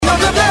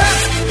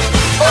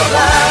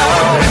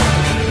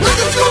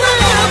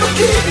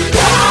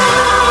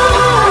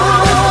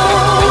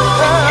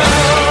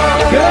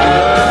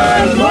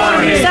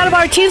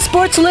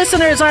sports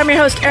listeners. I'm your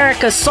host,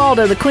 Erica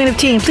Salda, the Queen of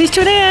Teen. Please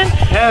tune in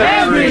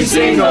every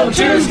single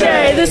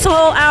Tuesday. This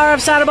whole hour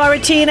of Santa Barbara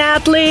teen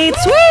athletes.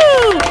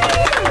 Woo!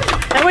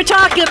 And we're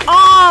talking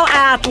all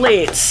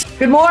athletes.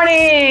 Good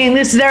morning.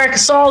 This is Erica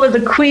Salda,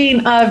 the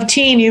Queen of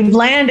Teen. You've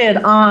landed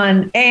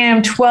on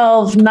AM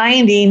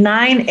 1290,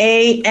 9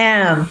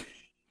 a.m.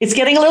 It's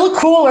getting a little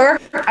cooler.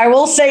 I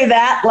will say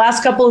that.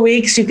 Last couple of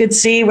weeks, you could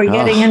see we're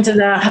getting into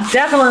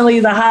definitely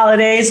the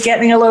holidays,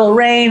 getting a little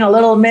rain, a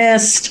little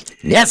mist.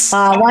 Yes.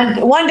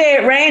 One day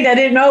it rained. I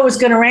didn't know it was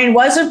going to rain.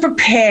 Wasn't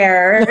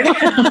prepared.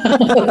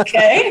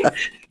 Okay.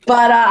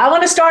 But I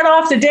want to start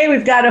off the day.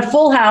 We've got a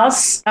full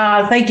house.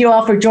 Thank you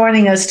all for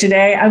joining us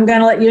today. I'm going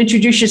to let you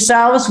introduce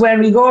yourselves when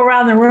we go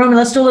around the room.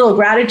 Let's do a little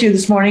gratitude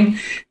this morning.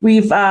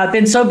 We've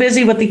been so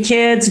busy with the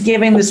kids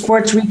giving the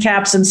sports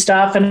recaps and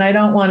stuff, and I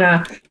don't want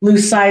to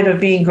lose sight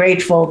of being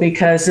grateful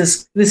because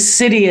this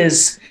city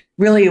is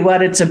really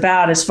what it's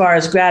about as far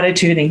as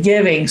gratitude and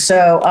giving.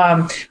 So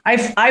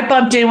I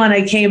bumped in when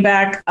I came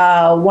back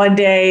one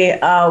day.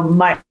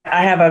 I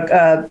have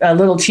a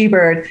little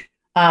T-bird.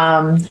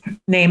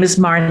 Name is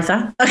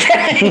Martha.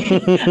 Okay.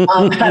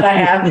 That I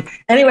have.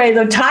 Anyway,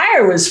 the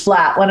tire was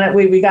flat when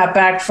we got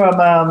back from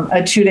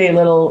a 2-day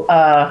little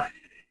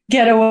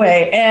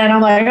getaway. And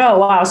I'm like, oh,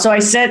 wow. So I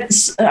said,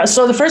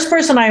 so the first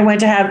person I went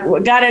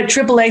to got a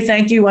AAA,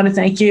 thank you, want to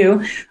thank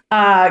you,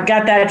 got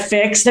that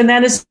fixed. And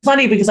then it's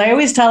funny because I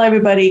always tell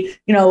everybody,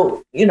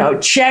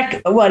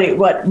 check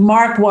what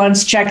Mark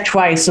wants, check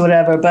twice or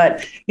whatever.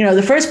 But,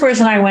 the first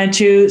person I went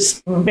to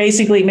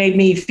basically made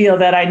me feel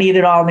that I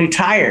needed all new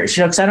tires,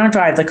 because I don't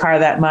drive the car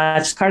that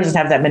much. The car doesn't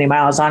have that many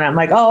miles on it. I'm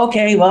like, oh,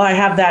 okay, well, I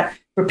have that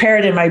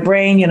prepared in my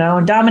brain,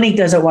 and Dominique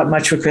doesn't want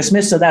much for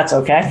Christmas, so that's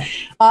okay.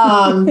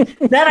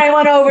 Then I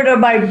went over to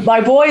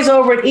my boys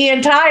over at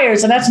Ian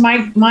Tires, and that's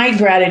my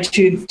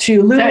gratitude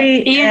to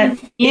Louis. So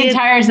Ian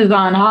Tires is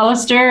on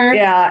Hollister,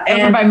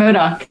 over by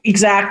Modoc.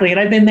 Exactly, and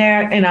I've been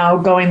there,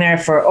 going there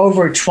for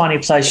over 20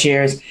 plus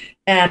years.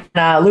 And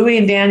Louis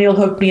and Daniel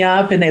hooked me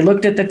up, and they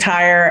looked at the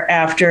tire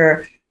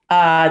after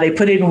they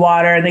put it in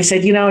water, and they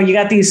said, you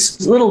got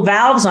these little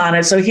valves on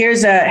it. So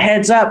here's a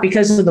heads up,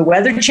 because of the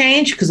weather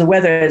change, because the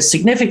weather has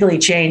significally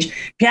changed.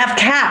 You have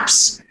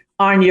caps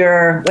on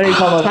your, what do you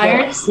call those?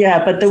 Tires?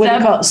 Yeah, but what do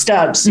you call it?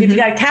 Stubs. Mm-hmm. If you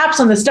got caps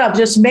on the stubs,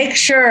 just make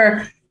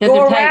sure,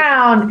 go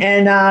around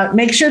and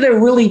make sure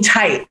they're really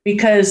tight,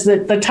 because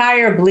the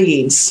tire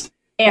bleeds.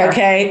 Air.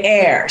 Okay,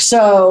 air.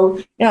 So,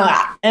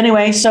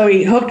 anyway, so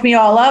he hooked me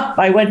all up.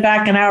 I went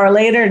back an hour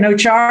later, no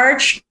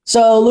charge.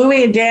 So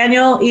Louis and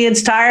Daniel,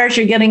 Ian's Tires,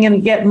 you're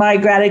get my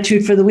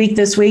gratitude for the week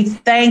this week.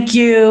 Thank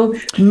you.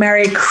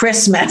 Merry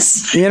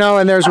Christmas.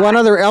 And there's one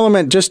other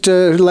element, just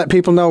to let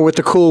people know with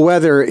the cool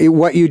weather,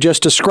 what you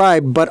just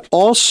described, but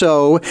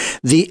also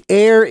the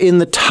air in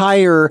the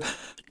tire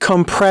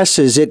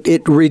compresses,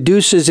 it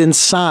reduces in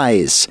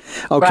size.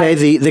 Okay,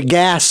 right. The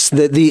gas,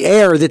 the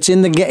air that's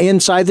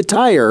inside the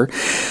tire,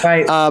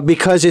 right?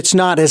 Because it's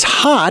not as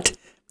hot,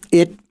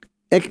 it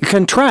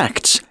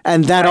contracts,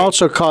 and that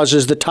also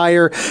causes the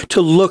tire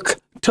to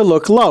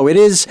look low.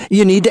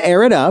 You need to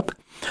air it up.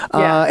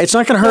 It's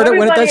not going to hurt it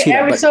when it does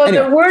heat. So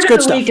anyway, the word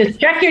of the week is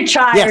check your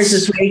tires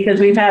this week, because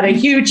we've had a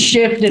huge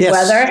shift in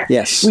weather.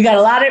 Yes. We got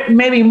a lot of,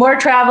 maybe more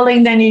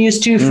traveling than you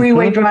used to,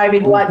 freeway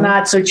driving,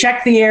 whatnot. So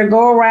check the air,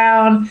 go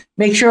around,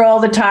 make sure all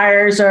the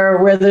tires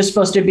are where they're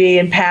supposed to be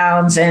in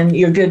pounds, and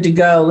you're good to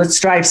go. Let's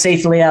drive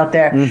safely out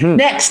there.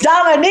 Next,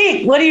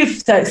 Dominique, what are you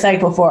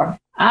thankful for?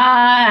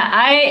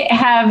 I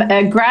have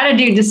a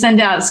gratitude to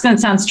send out. It's going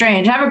to sound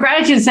strange. I have a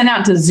gratitude to send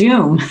out to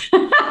Zoom.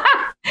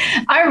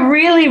 I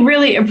really,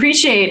 really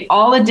appreciate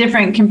all the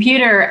different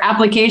computer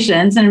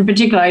applications, and in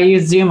particular, I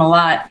use Zoom a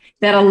lot,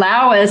 that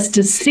allow us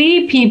to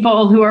see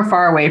people who are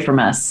far away from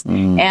us.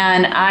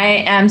 And I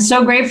am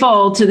so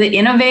grateful to the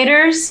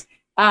innovators,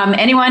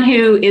 anyone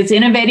who is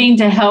innovating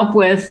to help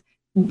with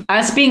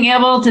us being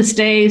able to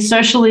stay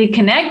socially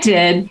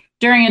connected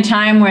during a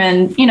time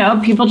when,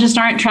 people just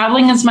aren't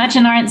traveling as much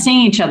and aren't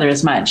seeing each other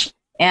as much.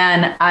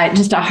 And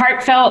just a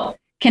heartfelt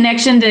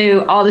connection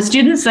to all the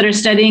students that are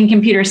studying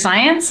computer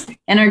science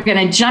and are going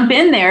to jump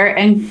in there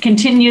and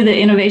continue the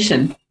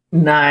innovation.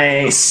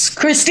 Nice.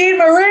 Kristine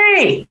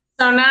Marie.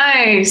 So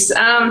nice.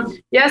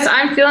 Yes,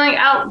 I'm feeling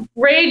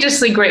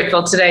outrageously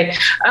grateful today.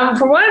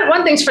 For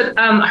one thing,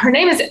 her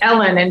name is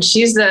Ellen, and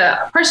she's the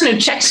person who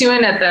checks you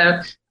in at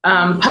the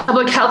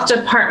public health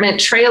department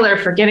trailer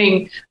for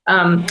getting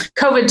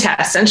COVID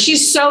tests. And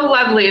she's so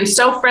lovely and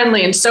so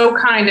friendly and so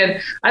kind.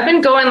 And I've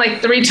been going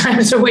like 3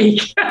 times a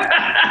week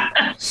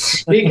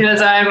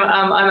because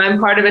I'm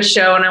part of a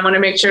show, and I want to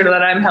make sure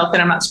that I'm healthy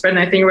and I'm not spreading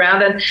anything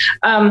around. And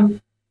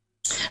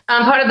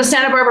I'm part of the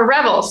Santa Barbara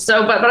Rebels.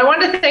 So, but I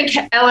wanted to thank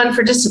Ellen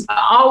for just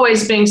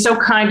always being so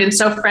kind and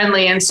so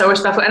friendly and so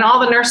respectful. And all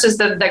the nurses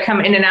that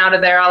come in and out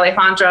of there,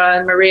 Alejandra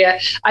and Maria,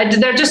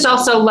 they're just all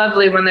so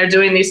lovely when they're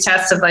doing these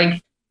tests of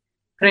like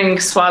putting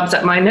swabs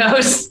up my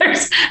nose.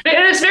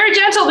 It's very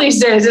gentle these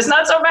days. It's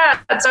not so bad.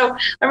 So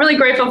I'm really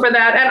grateful for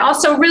that. And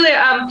also really,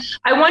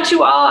 I want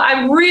you all,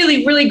 I'm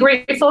really, really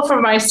grateful for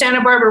my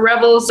Santa Barbara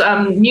Rebels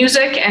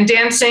music and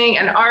dancing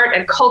and art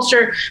and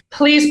culture.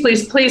 Please,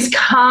 please, please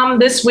come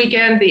this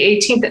weekend, the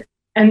 18th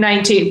and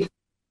 19th.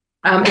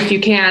 If you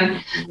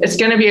can. It's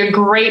going to be a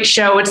great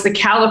show. It's the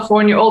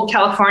Old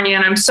California,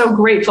 and I'm so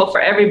grateful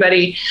for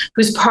everybody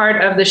who's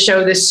part of the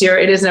show this year.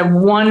 It is a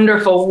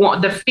wonderful,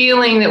 the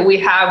feeling that we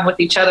have with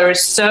each other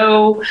is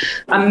so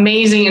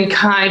amazing and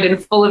kind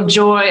and full of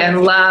joy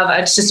and love.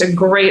 It's just a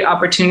great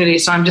opportunity.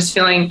 So I'm just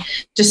feeling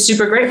just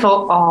super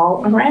grateful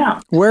all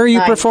around. Where are you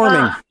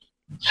performing?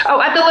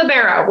 At the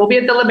Libero. We'll be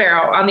at the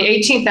Libero on the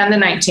 18th and the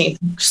 19th.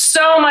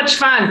 So much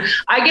fun.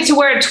 I get to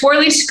wear a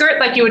twirly skirt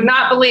like you would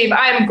not believe.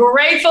 I am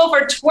grateful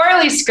for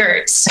twirly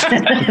skirts.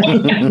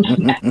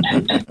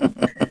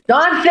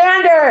 Don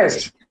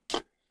Sanders.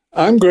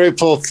 I'm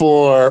grateful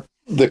for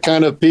the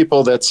kind of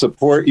people that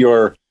support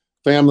your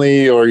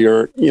family or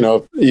your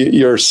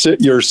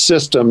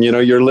system,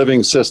 your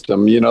living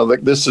system.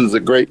 Like this is a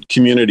great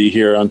community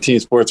here on Teen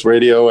Sports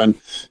Radio. And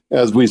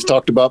as we've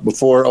talked about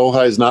before,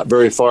 Ojai is not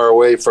very far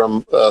away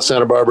from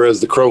Santa Barbara as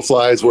the crow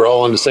flies. We're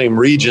all in the same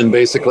region,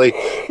 basically.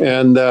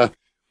 And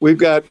we've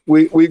got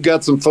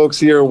some folks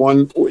here,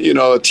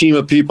 a team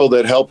of people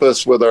that help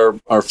us with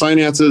our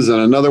finances, and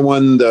another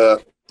one,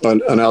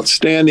 an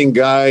outstanding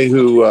guy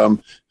who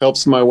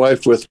helps my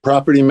wife with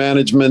property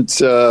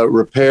management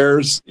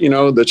repairs,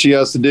 that she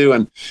has to do.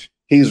 And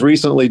he's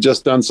recently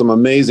just done some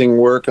amazing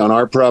work on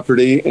our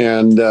property.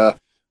 And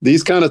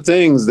these kind of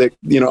things that,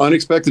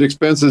 unexpected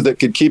expenses that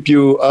could keep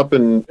you up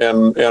and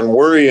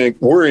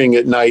worrying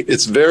at night.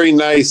 It's very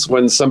nice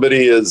when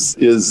somebody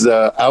is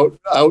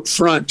out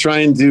front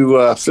trying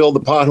to fill the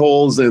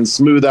potholes and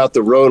smooth out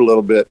the road a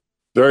little bit.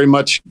 Very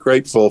much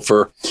grateful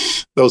for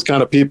those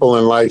kind of people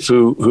in life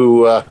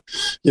who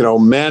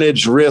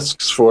manage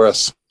risks for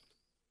us.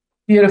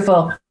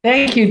 Beautiful.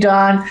 Thank you,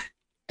 Don.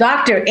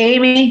 Dr.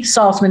 Amy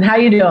Saltzman, how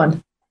you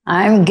doing?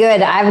 I'm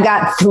good. I've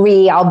got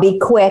 3. I'll be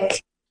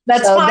quick.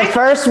 That's fine. The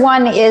first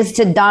one is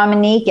to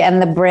Dominique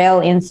and the Braille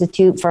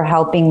Institute for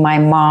helping my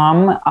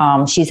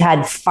mom. She's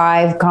had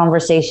 5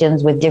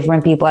 conversations with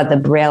different people at the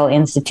Braille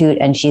Institute,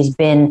 and she's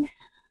been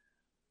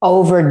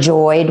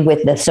overjoyed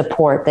with the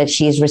support that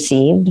she's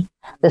received.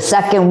 The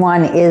second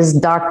one is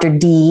Dr.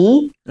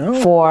 D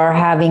for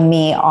having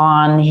me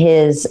on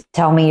his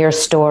Tell Me Your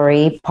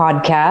Story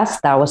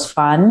podcast. That was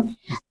fun.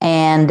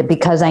 And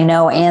because I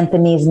know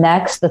Anthony's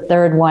next, the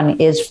third one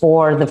is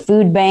for the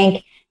food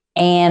bank.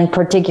 And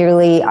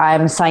particularly,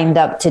 I'm signed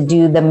up to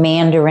do the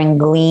Mandarin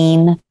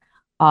Glean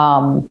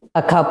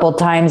a couple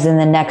times in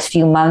the next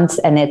few months.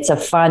 And it's a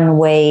fun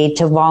way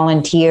to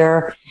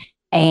volunteer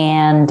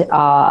and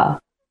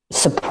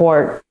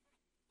support,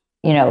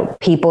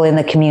 people in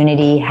the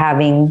community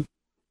having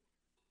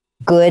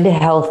good,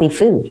 healthy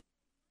food.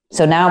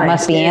 So now it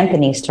must be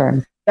Anthony's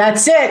turn.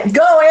 That's it.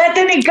 Go,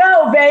 Anthony.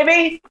 Go,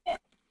 baby.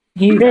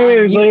 Hey,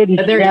 everybody.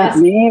 This is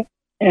Anthony.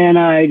 And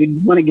I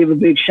want to give a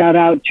big shout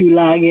out to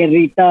La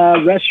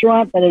Guerrita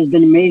restaurant. That has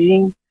been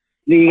amazing.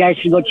 You guys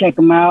should go check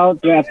them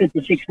out. They're at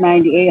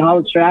 5698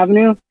 Hollister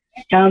Avenue.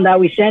 Tell them that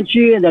we sent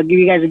you, and they'll give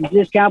you guys a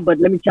discount. But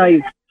let me tell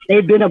you,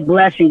 they've been a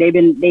blessing. They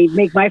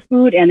make my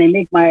food, and they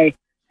make my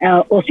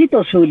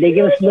Osito's food. They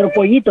give us a little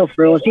pollito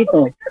for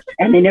Osito,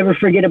 and they never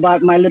forget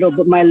about my little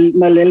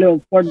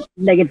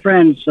 4-legged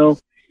friends. So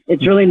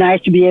it's really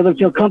nice to be able to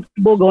feel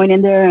comfortable going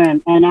in there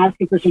and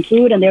asking for some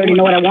food, and they already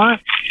know what I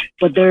want.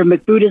 But their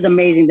food is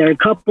amazing. They're a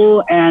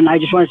couple, and I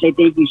just want to say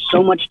thank you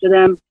so much to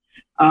them.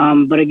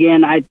 But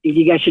again, I think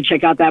you guys should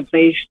check out that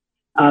place,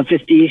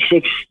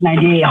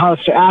 5698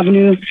 Hollister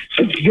Avenue.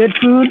 It's good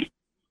food,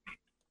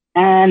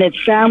 and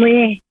it's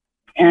family,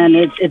 and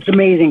it's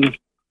amazing.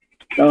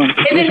 So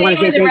say the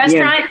name of the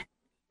restaurant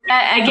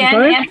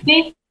again,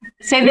 Anthony.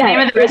 Say the name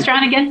of the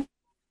restaurant again.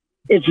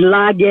 It's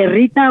La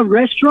Guerrita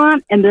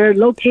Restaurant, and they're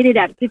located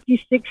at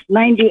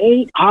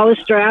 5698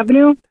 Hollister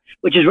Avenue,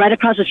 which is right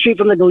across the street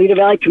from the Goleta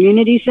Valley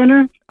Community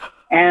Center.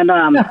 And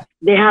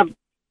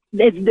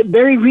it's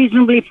very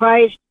reasonably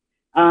priced.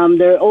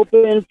 They're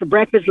open for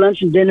breakfast,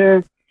 lunch, and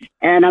dinner.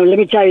 And let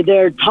me tell you,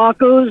 their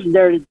tacos,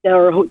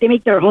 they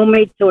make their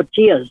homemade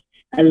tortillas.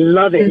 I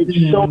love it.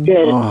 It's so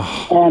good.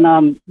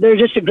 And they're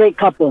just a great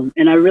couple.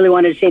 And I really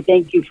wanted to say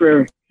thank you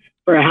for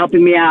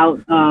helping me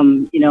out,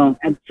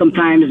 and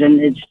sometimes. And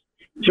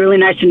it's really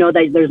nice to know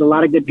that there's a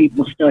lot of good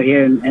people still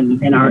here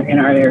in our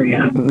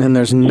area. And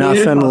there's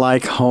nothing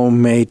like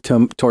homemade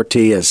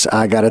tortillas.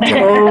 I got to tell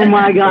you. Oh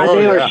my God,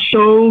 they are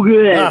so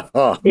good.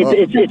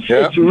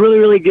 It's really,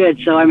 really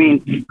good. So I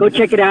mean, go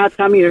check it out.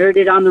 Tell me you heard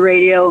it on the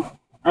radio.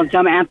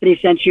 Tell me Anthony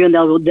sent you, and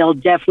they'll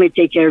definitely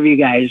take care of you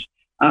guys.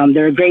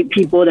 They're great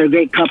people. They're a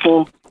great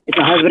couple. It's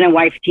a husband and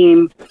wife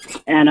team,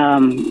 and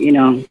they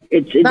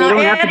don't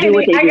have to do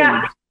what they do.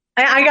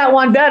 I got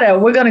one better.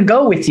 We're going to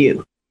go with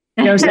you.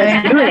 You know what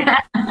I'm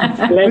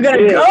saying? We're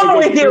going to go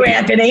with you,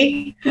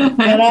 Anthony. You know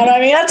what I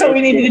mean? That's what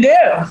we need to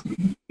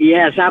do.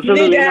 Yes,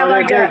 absolutely. We need to have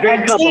like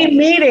a team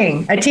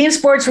meeting, a Teen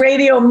Sports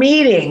Radio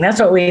meeting.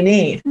 That's what we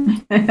need.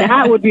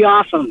 That would be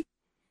awesome.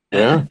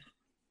 Yeah.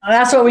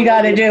 That's what we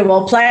got to do.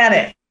 We'll plan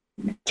it.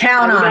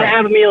 Count on it.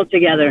 Have a meal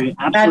together.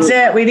 Absolutely. That's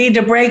it. We need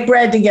to break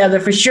bread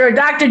together for sure.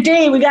 Dr.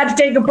 D, we got to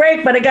take a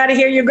break, but I got to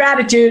hear your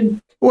gratitude.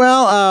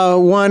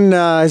 Well, one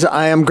is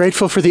I am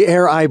grateful for the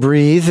air I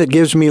breathe. It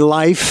gives me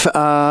life.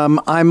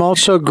 I'm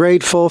also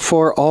grateful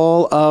for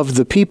all of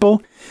the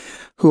people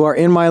who are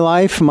in my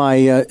life,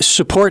 my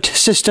support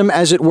system,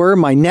 as it were,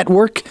 my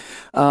network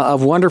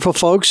of wonderful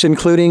folks,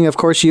 including, of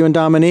course, you and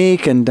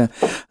Dominique and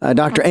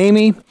Dr.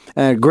 Amy.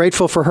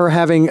 Grateful for her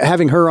having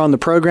her on the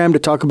program to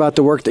talk about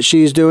the work that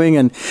she's doing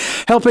and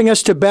helping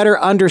us to better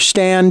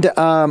understand,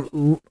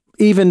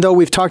 even though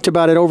we've talked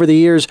about it over the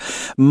years,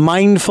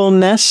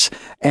 mindfulness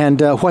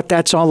and what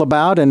that's all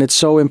about. And it's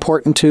so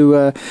important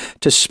to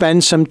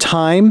spend some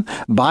time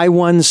by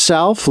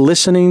oneself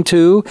listening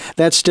to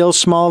that still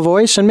small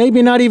voice, and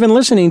maybe not even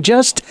listening,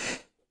 just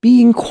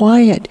being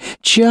quiet,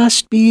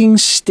 just being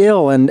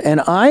still.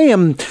 And I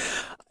am,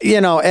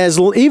 even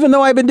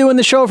though I've been doing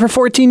the show for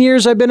 14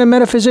 years, I've been a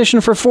metaphysician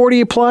for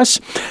 40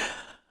 plus,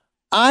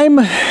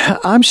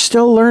 I'm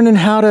still learning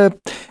how to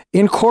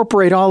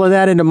incorporate all of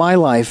that into my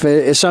life.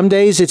 Some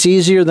days it's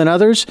easier than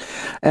others,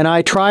 and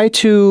I try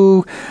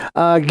to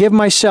give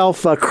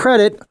myself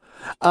credit,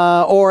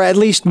 or at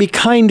least be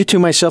kind to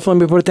myself, let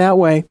me put it that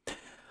way,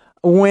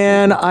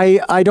 when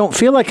I don't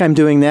feel like I'm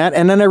doing that.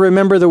 And then I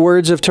remember the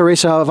words of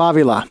Teresa of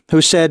Avila,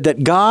 who said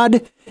that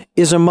God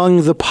is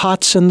among the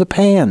pots and the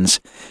pans.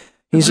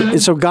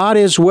 So God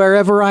is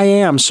wherever I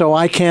am, so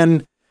I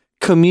can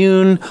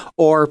commune,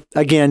 or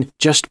again,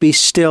 just be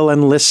still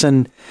and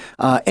listen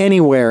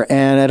anywhere.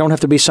 And I don't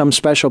have to be some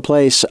special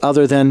place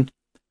other than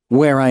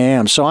where I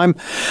am. So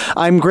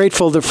I'm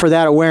grateful for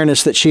that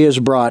awareness that she has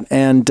brought.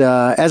 And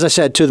as I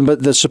said, to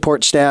the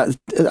support staff,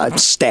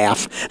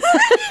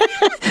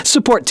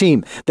 support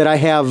team that I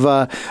have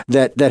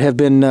that have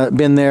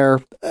been there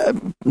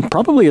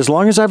probably as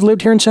long as I've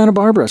lived here in Santa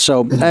Barbara.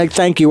 So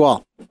thank you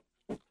all.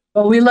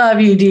 Well, we love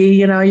you, Dee.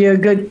 You're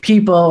good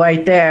people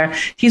right there.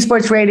 Teen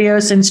Sports Radio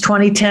since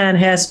 2010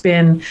 has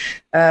been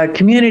a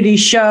community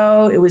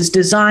show. It was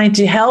designed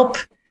to help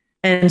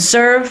and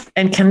serve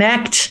and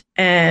connect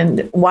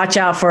and watch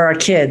out for our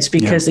kids,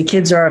 because the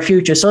kids are our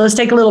future. So let's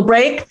take a little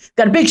break.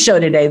 Got a big show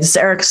today. This is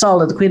Erica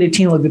Salda, the Queen of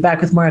Teen. We'll be back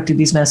with more after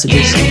these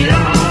messages.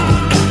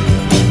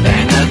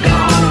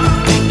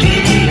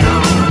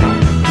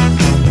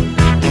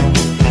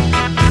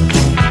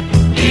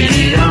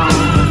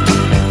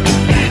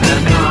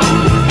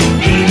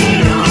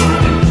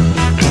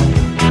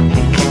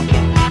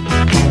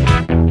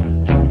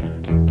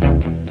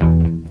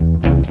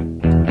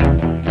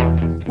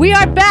 We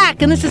are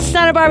back, and this is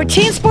Santa Barbara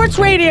Teen Sports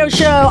Radio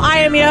Show. I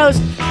am your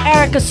host,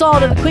 Erica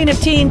Salda, the Queen of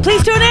Teen.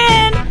 Please tune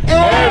in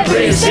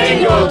every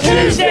single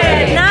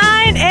Tuesday,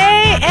 9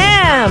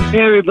 a.m.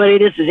 Hey, everybody,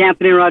 this is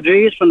Anthony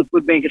Rodriguez from the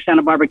Food Bank of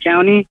Santa Barbara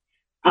County.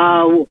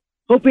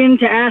 Hoping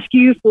to ask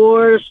you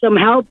for some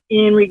help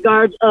in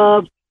regards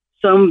of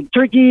some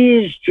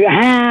turkeys,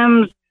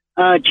 hams,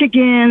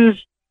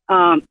 chickens,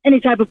 any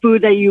type of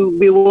food that you'd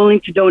be willing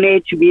to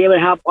donate to be able to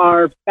help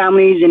our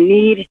families in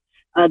need.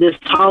 This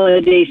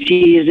holiday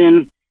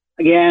season.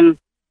 Again,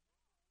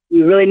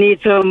 we really need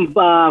some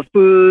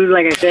food.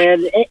 Like I said,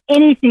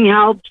 anything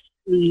helps.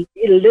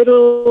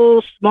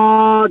 Little,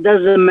 small,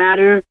 doesn't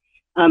matter.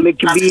 It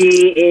could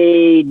be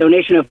a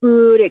donation of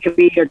food. It could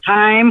be your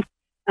time.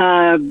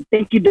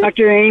 Thank you,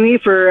 Dr. Amy,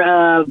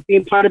 for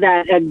being part of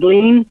that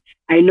Glean.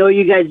 I know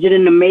you guys did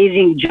an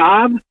amazing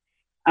job.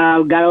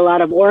 Got a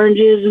lot of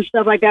oranges and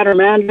stuff like that, or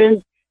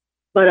mandarins.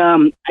 But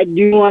I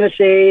do want to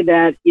say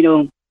that,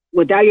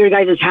 without your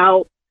guys'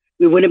 help,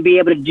 we wouldn't be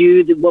able to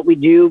do what we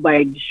do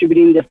by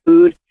distributing the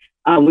food.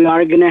 We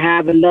are going to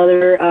have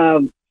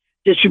another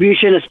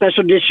distribution, a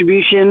special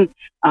distribution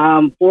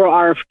for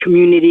our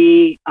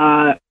community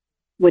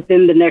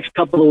within the next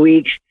couple of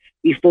weeks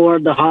before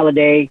the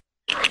holiday.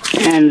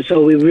 And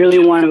so we really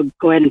want to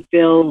go ahead and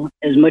fill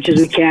as much as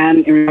we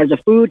can in regards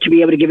of food to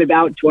be able to give it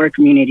out to our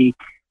community.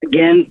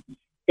 Again,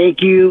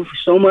 thank you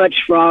so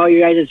much for all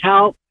your guys'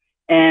 help.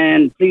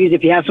 And please,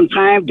 if you have some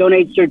time,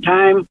 donate your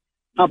time.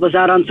 Help us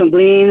out on some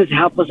gleans,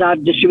 help us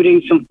out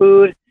distributing some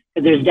food,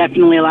 because there's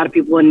definitely a lot of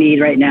people in need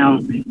right now.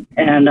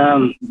 And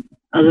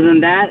other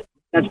than that,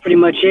 that's pretty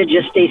much it.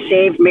 Just stay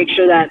safe. Make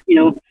sure that,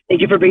 thank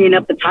you for bringing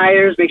up the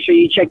tires. Make sure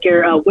you check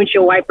your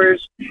windshield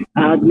wipers.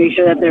 Make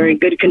sure that they're in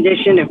good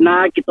condition. If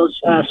not, get those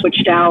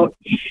switched out.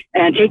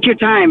 And take your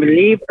time.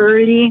 Leave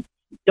early.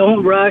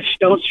 Don't rush.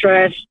 Don't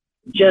stress.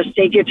 Just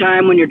take your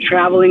time when you're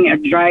traveling or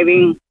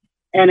driving.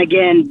 And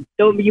again,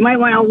 you might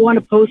want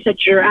to post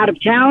that you're out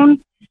of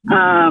town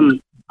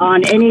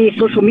on any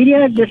social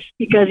media, just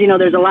because,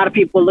 there's a lot of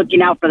people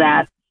looking out for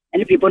that.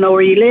 And if people know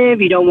where you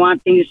live, you don't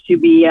want things to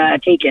be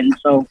taken.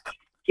 So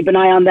keep an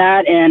eye on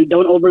that, and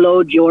don't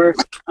overload your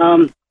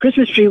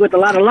Christmas tree with a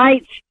lot of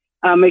lights.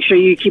 Make sure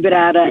you keep it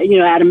at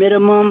a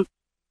minimum,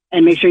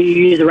 and make sure you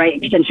use the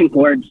right extension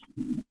cords.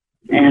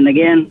 And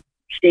again,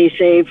 stay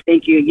safe.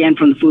 Thank you again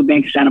from the Food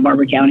Bank of Santa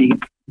Barbara County.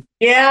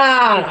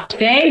 Yeah.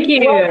 Thank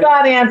you. Well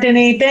done,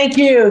 Anthony. Thank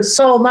you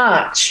so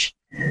much.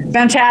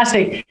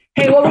 Fantastic.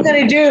 Hey, what we're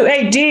going to do,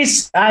 hey,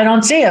 Dee's, I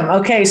don't see him.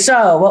 Okay,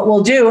 so what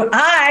we'll do,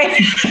 I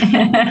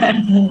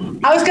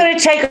was going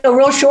to take a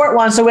real short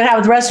one, so we'll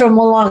have the rest of them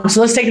long.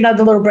 So let's take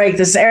another little break.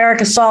 This is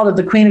Erica Salda,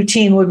 the Queen of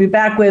Teen. We'll be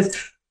back with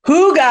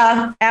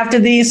Hygge after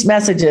these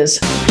messages.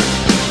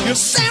 You're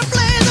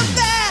simply the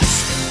best.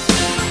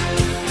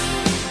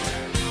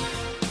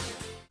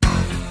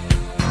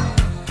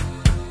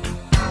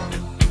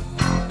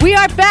 We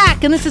are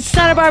back, and this is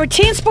Santa Barbara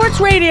Teen Sports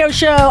Radio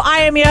Show. I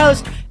am your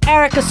host,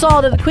 Erica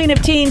Salda, the Queen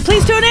of Teen.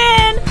 Please tune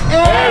in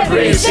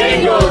every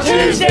single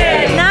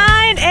Tuesday,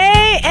 9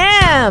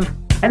 a.m.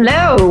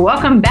 Hello,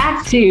 welcome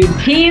back to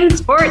Teen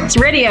Sports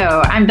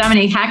Radio. I'm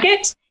Dominiqie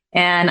Hackett,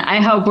 and I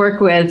help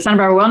work with Santa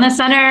Barbara Wellness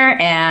Center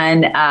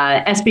and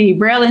SB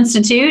Braille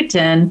Institute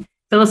and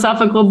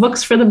Philosophical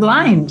Books for the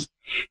Blind.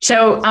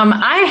 So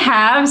I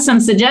have some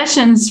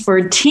suggestions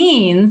for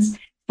teens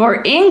for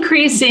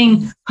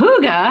increasing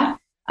hygge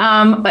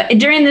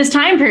during this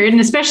time period, and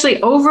especially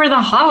over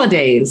the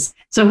holidays.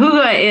 So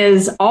hygge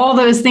is all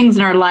those things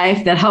in our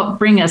life that help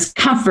bring us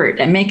comfort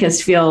and make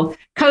us feel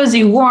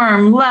cozy,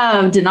 warm,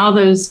 loved, and all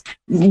those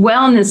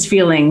wellness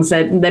feelings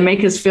that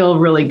make us feel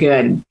really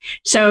good.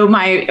 So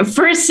my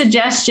first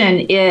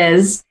suggestion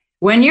is,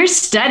 when you're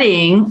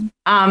studying,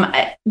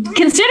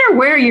 consider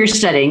where you're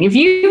studying. If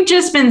you've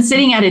just been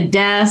sitting at a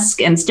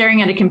desk and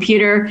staring at a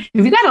computer,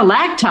 if you've got a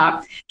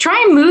laptop,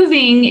 try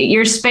moving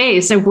your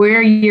space of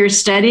where you're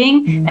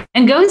studying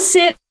and go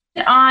sit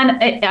on,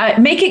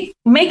 make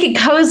it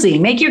cozy.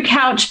 Make your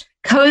couch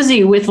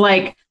cozy with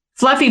like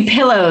fluffy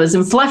pillows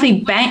and fluffy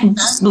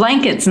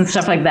blankets and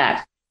stuff like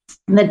that.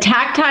 The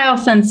tactile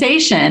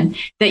sensation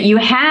that you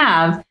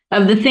have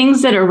of the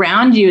things that are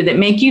around you that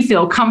make you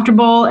feel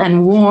comfortable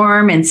and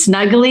warm and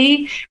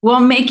snuggly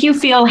will make you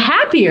feel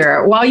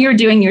happier while you're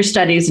doing your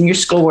studies and your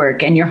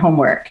schoolwork and your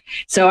homework.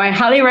 So I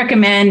highly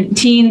recommend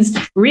teens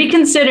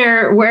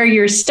reconsider where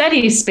your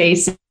study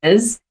space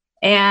is,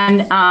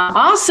 and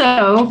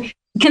also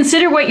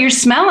consider what you're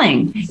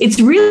smelling.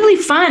 It's really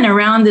fun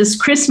around this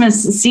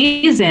Christmas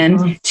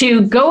season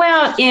to go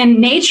out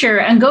in nature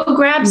and go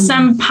grab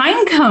some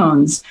pine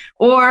cones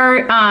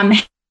or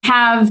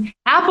have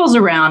apples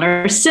around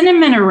or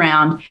cinnamon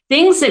around.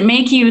 Things that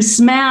make you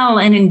smell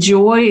and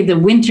enjoy the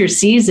winter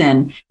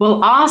season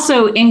will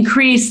also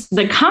increase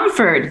the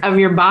comfort of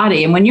your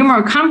body. And when you're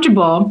more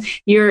comfortable,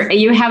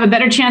 you have a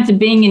better chance of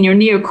being in your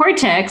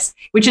neocortex,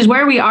 which is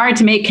where we are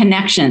to make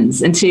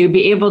connections and to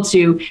be able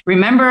to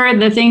remember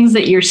the things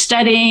that you're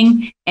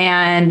studying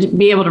and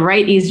be able to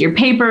write easier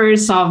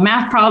papers, solve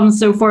math problems,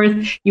 so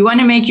forth. You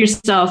want to make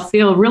yourself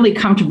feel really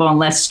comfortable and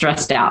less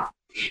stressed out.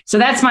 So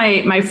that's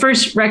my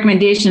first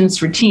recommendations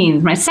for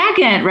teens. My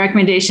second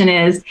recommendation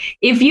is,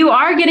 if you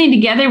are getting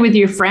together with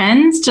your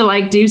friends to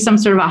like do some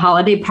sort of a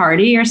holiday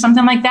party or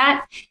something like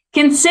that,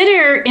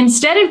 consider,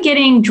 instead of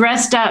getting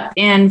dressed up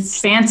in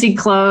fancy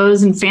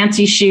clothes and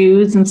fancy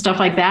shoes and stuff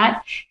like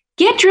that,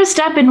 get dressed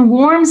up in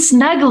warm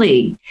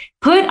snuggly.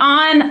 Put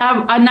on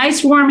a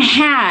nice warm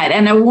hat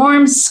and a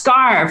warm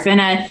scarf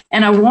and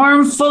a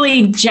warm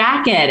fully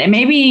jacket. And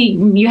maybe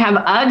you have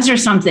Uggs or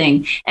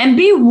something, and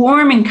be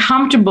warm and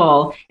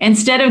comfortable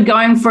instead of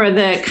going for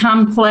the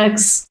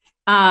complex,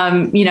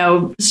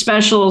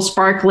 special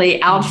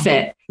sparkly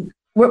outfit.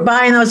 We're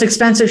buying those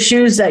expensive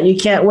shoes that you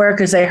can't wear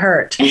because they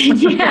hurt.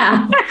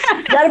 Yeah.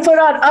 Got to put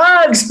on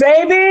Uggs,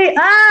 baby.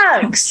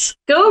 Uggs.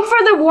 Go for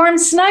the warm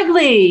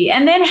snuggly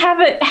and then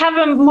have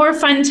a more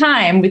fun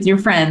time with your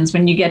friends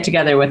when you get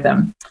together with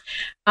them.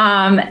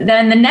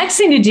 Then the next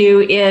thing to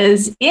do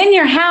is, in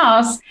your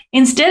house,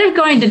 instead of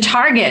going to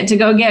Target to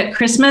go get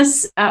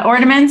Christmas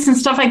ornaments and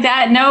stuff like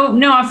that,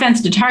 no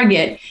offense to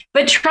Target,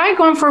 but try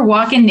going for a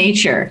walk in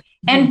nature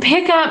and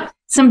pick up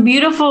some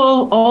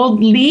beautiful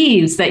old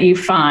leaves that you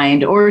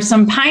find, or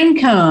some pine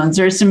cones,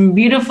 or some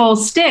beautiful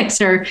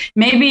sticks, or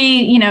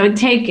maybe,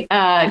 take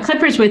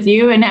clippers with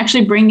you and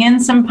actually bring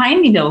in some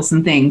pine needles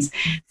and things.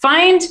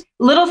 Find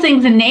little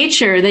things in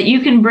nature that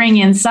you can bring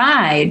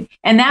inside,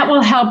 and that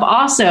will help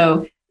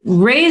also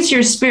raise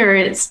your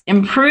spirits,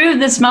 improve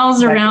the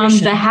smells around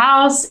the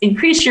house,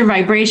 increase your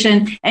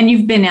vibration, and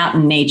you've been out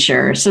in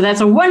nature. So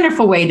that's a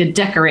wonderful way to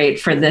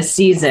decorate for this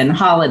season,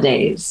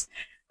 holidays.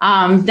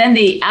 Then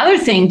the other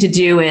thing to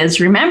do is,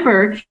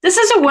 remember, this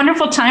is a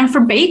wonderful time for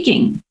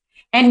baking.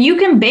 And you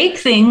can bake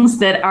things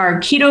that are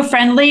keto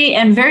friendly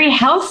and very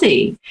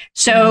healthy.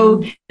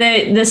 So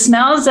the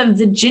smells of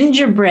the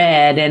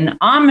gingerbread and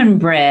almond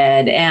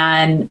bread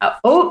and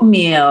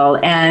oatmeal,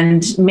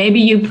 and maybe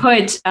you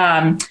put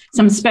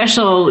some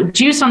special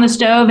juice on the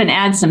stove and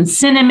add some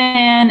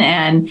cinnamon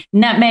and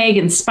nutmeg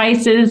and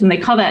spices, and they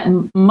call that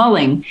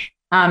mulling,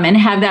 and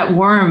have that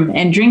warm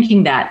and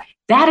drinking that.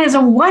 That is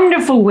a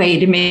wonderful way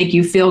to make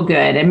you feel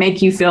good and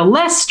make you feel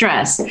less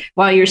stressed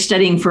while you're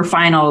studying for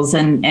finals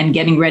and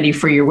getting ready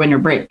for your winter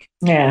break.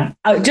 Yeah.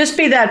 Just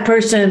be that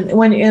person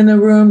when in the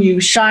room, you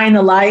shine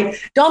the light.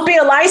 Don't be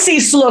a lycee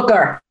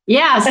slooker.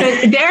 Yeah. So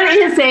there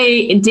is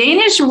a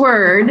Danish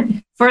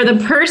word for the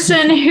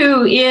person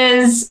who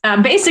is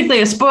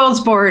basically a spoiled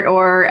sport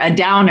or a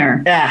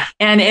downer. Yeah.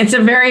 And it's a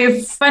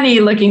very funny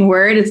looking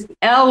word. It's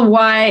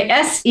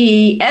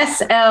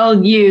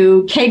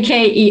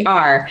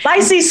LYSESLUKKER.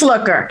 Lyses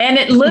looker. And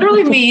it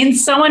literally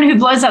means someone who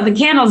blows out the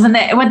candles. And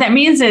what that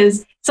means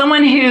is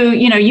someone who,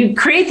 you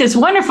create this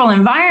wonderful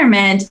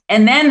environment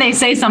and then they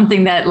say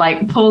something that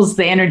like pulls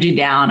the energy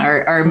down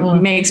or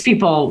makes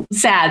people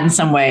sad in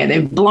some way.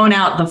 They've blown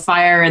out the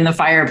fire in the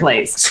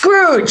fireplace.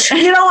 Scrooge.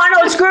 You don't want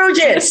no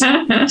Scrooges.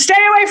 Stay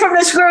away from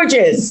the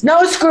Scrooges.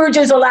 No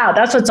Scrooges allowed.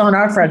 That's what's on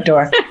our front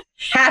door.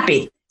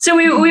 Happy. So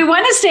we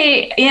want to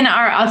stay in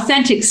our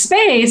authentic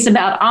space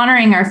about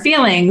honoring our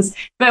feelings,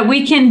 but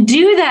we can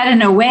do that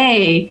in a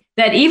way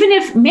that even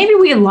if maybe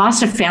we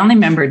lost a family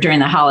member during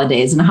the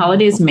holidays and the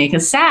holidays make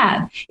us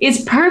sad,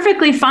 it's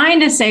perfectly fine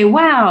to say,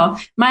 wow,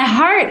 my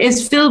heart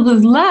is filled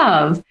with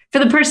love for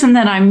the person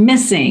that I'm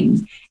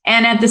missing.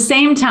 And at the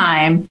same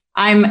time,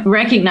 I'm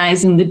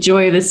recognizing the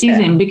joy of the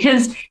season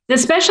because the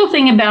special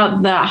thing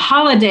about the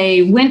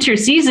holiday winter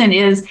season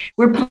is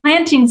we're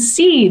planting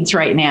seeds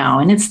right now.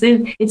 And it's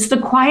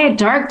the quiet,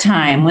 dark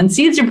time when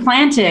seeds are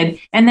planted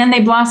and then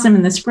they blossom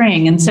in the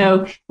spring. And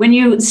so when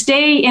you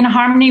stay in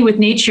harmony with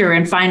nature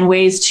and find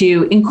ways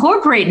to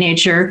incorporate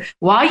nature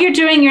while you're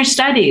doing your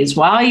studies,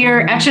 while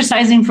you're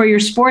exercising for your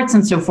sports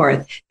and so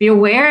forth, be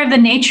aware of the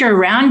nature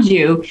around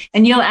you,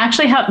 and you'll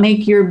actually help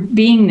make your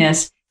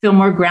beingness feel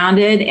more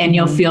grounded, and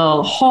you'll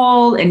feel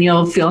whole and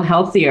you'll feel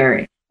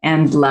healthier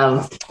and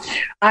loved.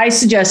 I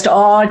suggest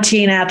all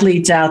teen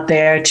athletes out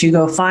there to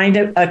go find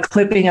a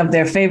clipping of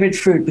their favorite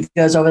fruit,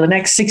 because over the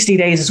next 60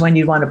 days is when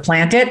you want to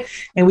plant it.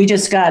 And we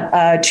just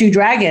got 2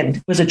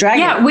 dragon. Was it dragon?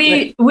 Yeah,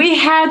 we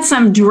had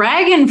some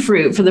dragon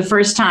fruit for the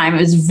first time. It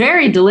was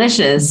very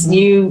delicious.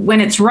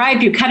 When it's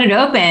ripe, you cut it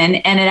open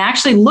and it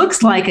actually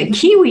looks like a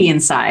kiwi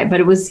inside, but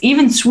it was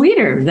even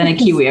sweeter than a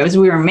kiwi.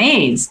 We were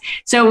amazed.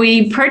 So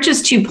we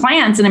purchased 2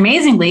 plants, and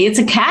amazingly, it's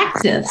a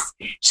cactus.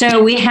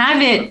 So we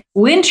have it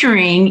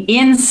wintering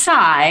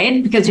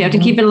inside because you have to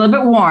keep it a little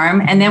bit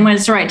warm. And then when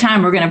it's the right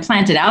time, we're going to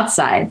plant it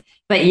outside.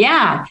 But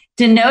yeah,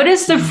 to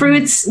notice the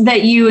fruits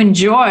that you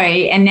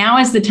enjoy. And now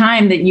is the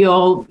time that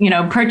you'll,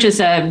 purchase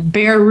a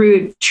bare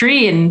root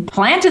tree and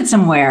plant it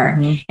somewhere.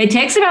 It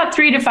takes about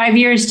 3 to 5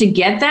 years to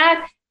get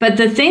that. But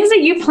the things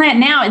that you plant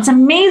now, it's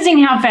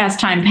amazing how fast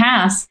time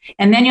passes.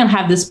 And then you'll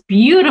have this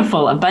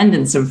beautiful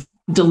abundance of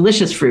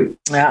delicious fruit.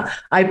 Yeah,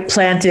 I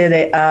planted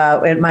it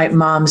at my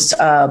mom's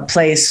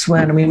place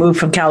when we moved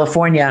from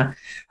California,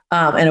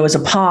 and it was a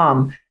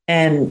palm.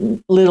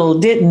 And little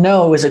didn't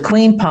know it was a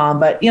queen palm,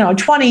 but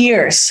 20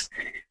 years.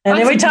 And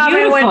every time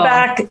I went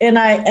back,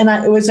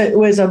 it was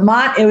a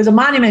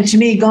monument to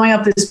me going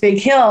up this big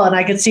hill, and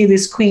I could see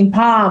this queen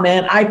palm,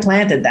 and I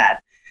planted that.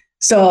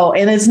 So,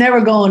 and it's never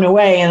going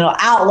away, and it'll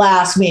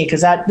outlast me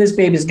because this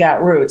baby's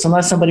got roots.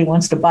 Unless somebody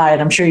wants to buy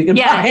it, I'm sure you can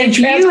buy it and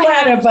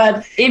transplant it.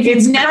 But if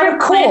you've never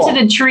planted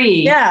a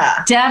tree,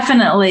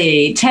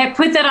 definitely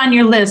put that on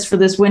your list for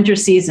this winter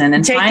season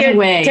and find a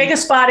way. Take a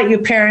spot at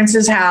your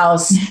parents'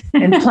 house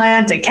and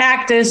plant a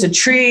cactus, a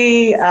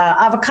tree,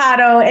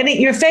 avocado,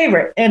 your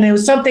favorite. And it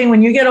was something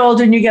when you get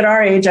older and you get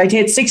our age. I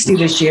hit 60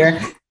 this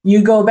year.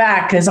 You go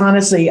back, because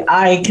honestly,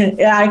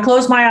 I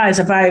close my eyes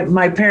if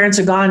my parents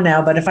are gone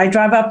now, but if I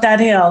drive up that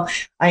hill,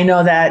 I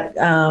know that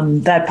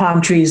that palm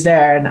tree is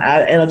there, and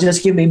it'll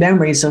just give me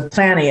memories of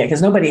planting it,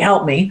 because nobody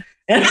helped me.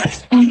 And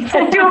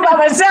I do it by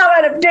myself.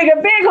 I had to dig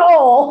a big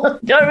hole. You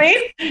know what I mean?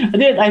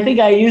 I think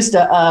I used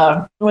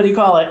what do you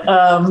call it?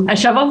 A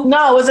shovel?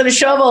 No, it wasn't a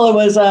shovel. It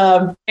was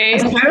a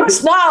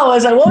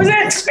what was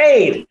it?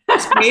 Spade.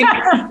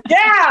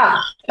 Yeah.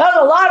 That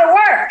was a lot of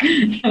work.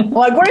 I'm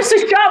like, where's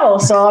the shovel?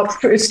 So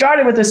it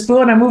started with a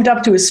spoon. I moved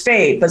up to a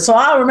spade. But so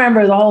I'll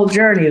remember the whole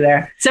journey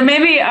there. So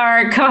maybe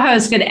our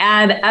co-host could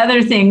add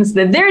other things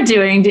that they're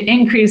doing to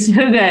increase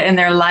hygge in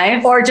their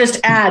life. Or just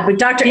add. But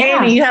Dr.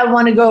 Amy, you have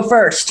one to go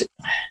first.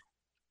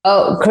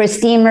 Oh,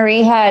 Kristine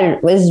Marie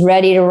was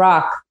ready to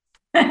rock.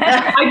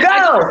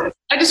 I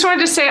just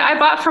wanted to say I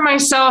bought for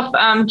myself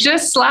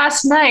just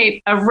last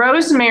night a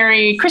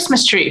rosemary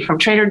Christmas tree from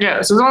Trader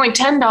Joe's. It was only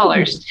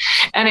 $10,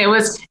 and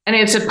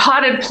it's a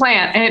potted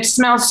plant, and it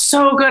smells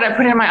so good. I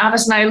put it in my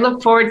office, and I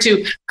look forward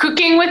to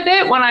cooking with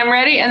it when I'm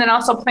ready, and then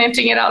also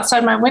planting it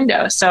outside my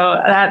window.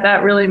 So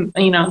that really,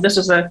 this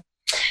was a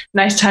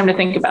nice time to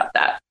think about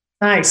that.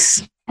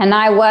 Nice. And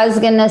I was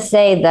gonna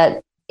say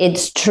that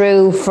it's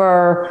true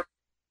for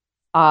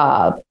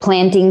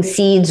planting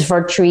seeds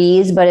for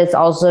trees, but it's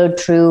also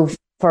true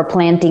for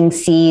planting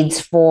seeds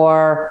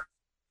for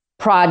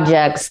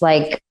projects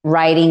like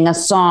writing a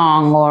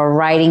song or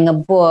writing a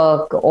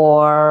book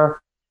or,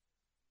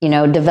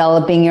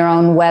 developing your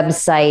own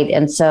website.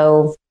 And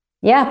so,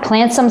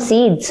 plant some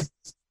seeds.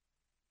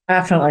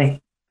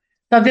 Definitely.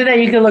 Something that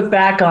you can look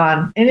back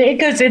on, and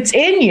because it's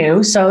in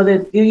you, so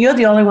that you're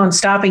the only one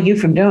stopping you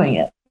from doing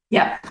it.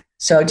 Yeah.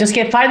 So just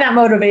find that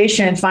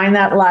motivation, find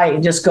that light,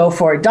 and just go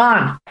for it.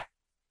 Dawn.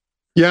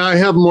 Yeah, I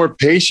have more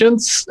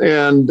patience,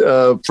 and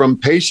from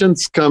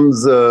patience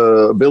comes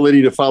the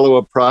ability to follow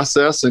a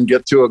process and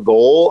get to a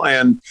goal.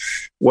 And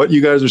what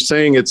you guys are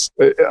saying,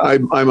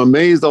 I'm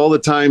amazed all the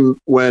time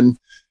when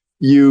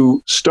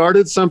you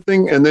started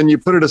something and then you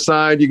put it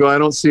aside. You go, I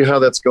don't see how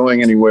that's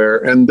going anywhere.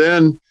 And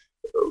then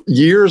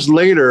years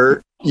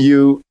later,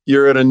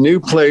 you're at a new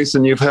place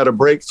and you've had a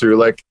breakthrough.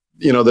 Like,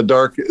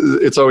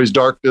 it's always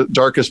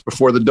darkest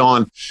before the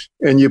dawn,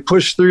 and you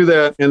push through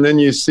that, and then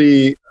you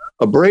see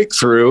a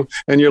breakthrough,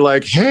 and you're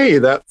like, hey,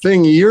 that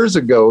thing years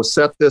ago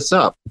set this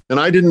up. And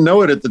I didn't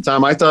know it at the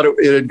time. I thought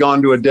it had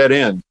gone to a dead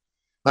end.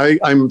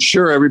 I'm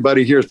sure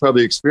everybody here has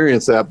probably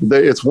experienced that.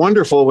 But it's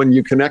wonderful when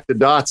you connect the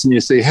dots and you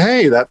say,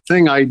 hey, that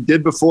thing I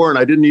did before, and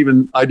I didn't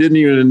even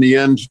in the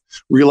end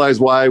realize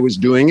why I was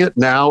doing it.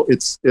 Now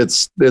it's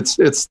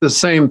the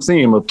same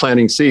theme of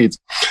planting seeds.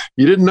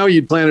 You didn't know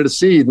you'd planted a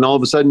seed, and all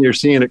of a sudden you're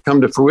seeing it come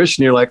to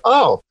fruition. You're like,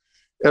 oh,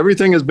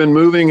 everything has been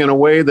moving in a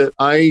way that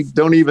I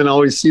don't even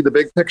always see the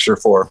big picture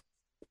for.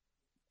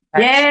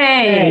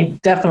 Yay!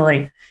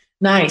 Definitely.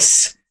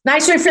 Nice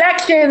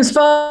reflections,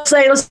 folks.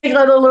 Hey, let's take a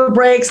little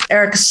breaks.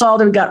 Erica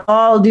Salder, we got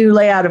all new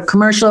layout of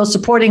commercials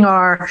supporting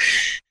our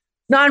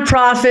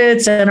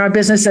nonprofits and our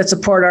business that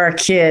support our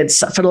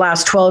kids for the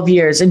last 12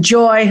 years.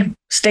 Enjoy.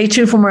 Stay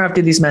tuned for more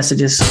after these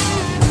messages.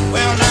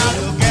 Well, now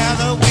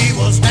together we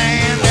will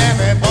stand,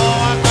 every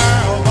boy,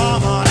 girl,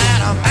 woman,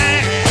 and a man.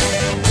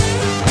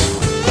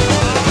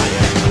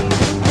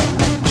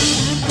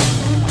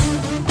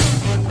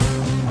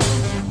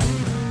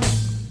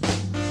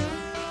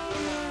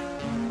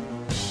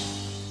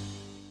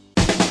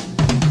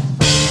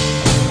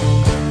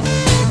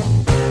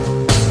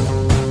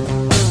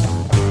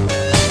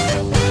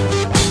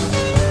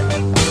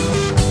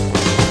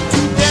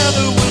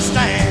 Together we'll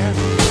stand,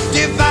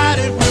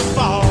 divided we'll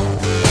fall.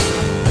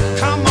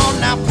 Come on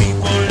now,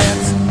 people,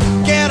 let's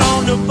get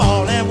on the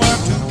ball and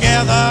work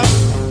together.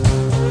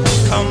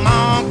 Come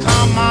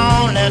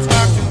on, let's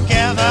work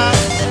together.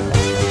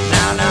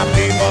 Now,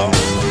 people,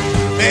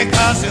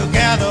 because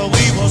together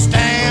we will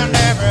stand,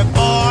 every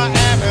boy,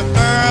 every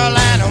girl,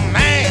 and a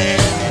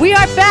man. We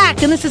are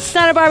back, and this is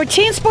Santa Barbara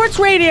Teen Sports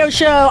Radio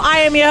Show. I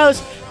am your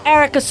host,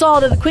 Erica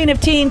Salter, the Queen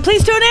of Teen.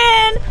 Please tune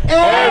in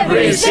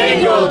Every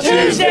single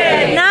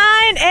Tuesday.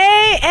 9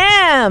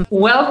 a.m.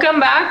 Welcome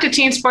back to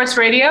Teen Sports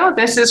Radio.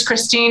 This is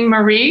Kristine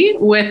Marie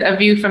with A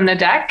View from the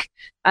Deck.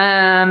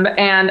 And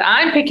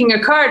I'm picking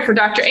a card for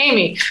Dr.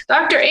 Amy.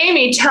 Dr.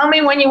 Amy, tell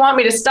me when you want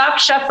me to stop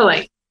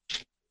shuffling.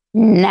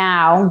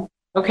 Now.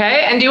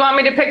 Okay. And do you want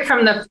me to pick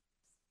from the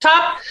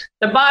top,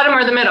 the bottom,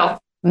 or the middle?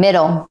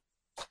 Middle.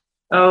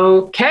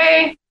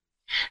 Okay.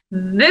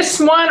 This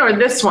one or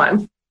this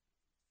one?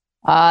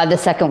 The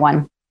second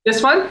one.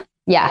 This one?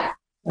 Yeah.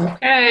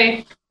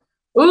 Okay.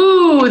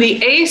 Ooh,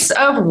 the Ace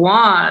of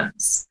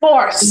Wands.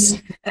 Force.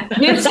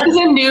 This is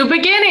a new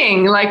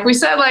beginning. Like we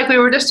said, like we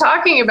were just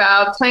talking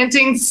about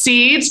planting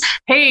seeds.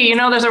 Hey,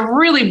 there's a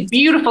really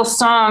beautiful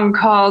song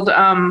called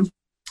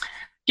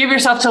Give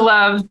Yourself to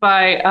Love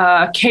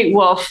by Kate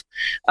Wolf.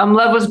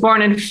 Love was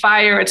born in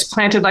fire. It's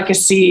planted like a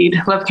seed.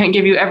 Love can't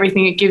give you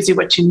everything. It gives you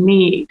what you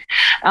need.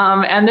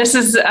 And this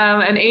is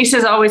an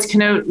aces always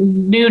connote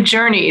new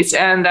journeys,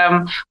 and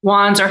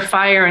wands are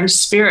fire and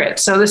spirit.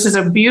 So this is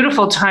a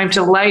beautiful time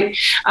to light.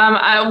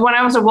 When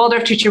I was a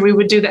Waldorf teacher, we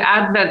would do the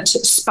Advent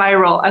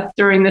spiral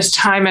during this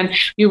time, and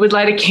you would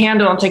light a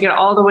candle and take it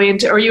all the way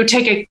into, or you would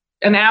take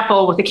an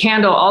apple with a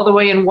candle all the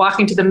way and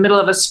walking to the middle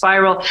of a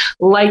spiral,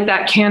 light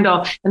that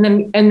candle, and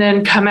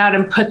then come out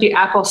and put the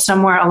apple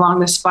somewhere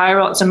along the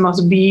spiral. It's the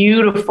most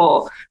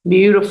beautiful,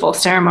 beautiful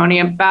ceremony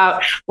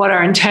about what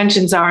our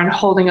intentions are in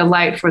holding a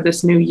light for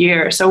this new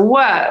year. So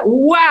what?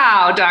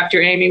 Wow,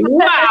 Dr. Amy.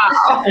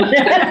 Wow.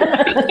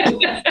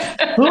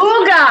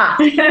 Hooga.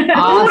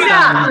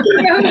 Awesome.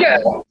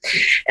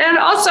 And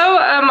also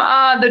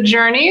the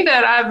journey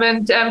that I've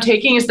been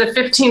taking is the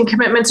 15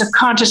 commitments of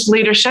conscious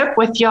leadership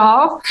with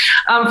y'all.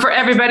 For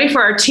everybody,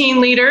 for our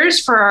teen leaders,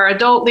 for our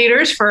adult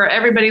leaders, for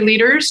everybody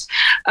leaders.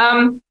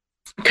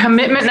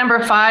 Commitment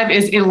number 5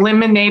 is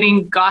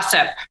eliminating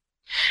gossip.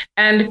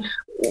 And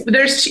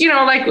there's,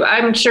 like,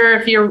 I'm sure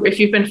if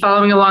you've been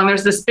following along,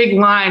 there's this big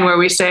line where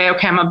we say,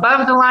 okay, I'm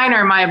above the line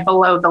or am I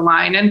below the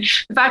line? And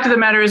the fact of the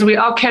matter is we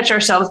all catch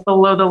ourselves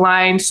below the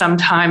line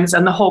sometimes.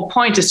 And the whole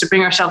point is to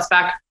bring ourselves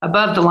back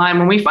above the line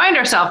when we find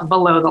ourselves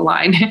below the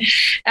line.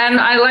 And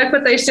I like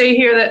what they say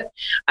here, that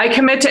I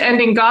commit to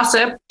ending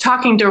gossip,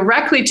 talking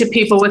directly to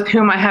people with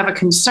whom I have a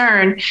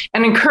concern,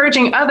 and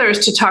encouraging others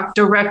to talk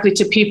directly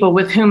to people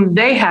with whom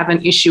they have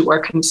an issue or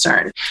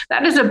concern.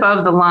 That is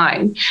above the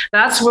line.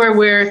 That's where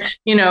we're,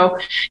 you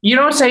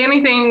don't say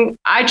anything.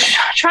 I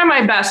try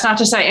my best not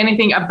to say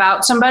anything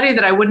about somebody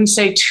that I wouldn't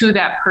say to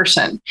that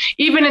person,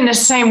 even in the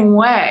same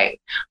way,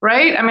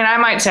 right? I mean, I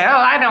might say, oh,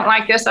 I don't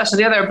like this, that's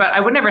the other, but I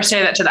would never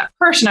say that to that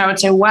person. I would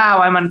say,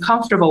 wow, I'm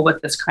uncomfortable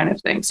with this kind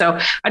of thing. So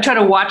I try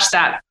to watch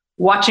that,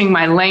 watching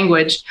my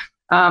language.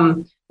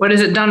 what is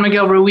it? Don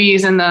Miguel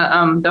Ruiz in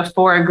the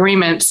Four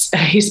Agreements,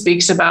 he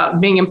speaks about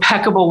being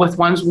impeccable with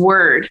one's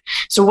word.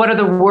 So what are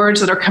the words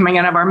that are coming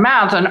out of our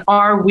mouth? And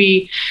are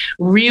we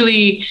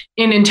really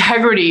in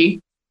integrity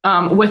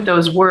with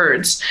those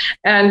words?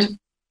 And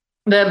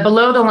the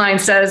below the line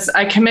says,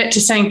 I commit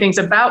to saying things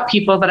about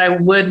people that I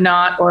would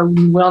not or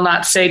will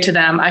not say to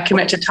them. I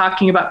commit to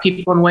talking about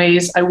people in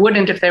ways I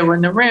wouldn't if they were in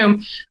the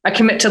room. I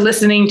commit to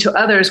listening to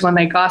others when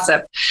they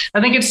gossip.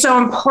 I think it's so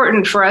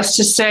important for us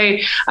to say,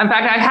 in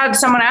fact, I had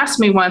someone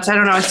ask me once, I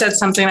don't know, I said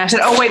something and I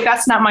said, oh, wait,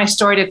 that's not my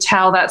story to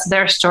tell. That's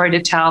their story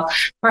to tell.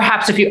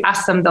 Perhaps if you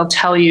ask them, they'll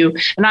tell you.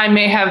 And I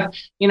may have,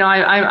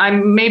 I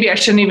maybe I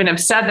shouldn't even have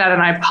said that.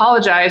 And I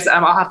apologize.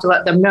 I'll have to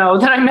let them know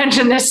that I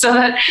mentioned this so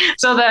that,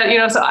 so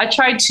I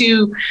try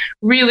to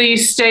really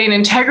stay in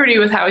integrity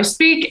with how I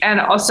speak. And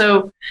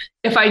also,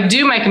 if I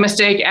do make a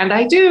mistake, and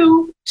I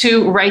do,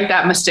 to write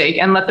that mistake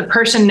and let the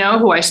person know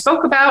who I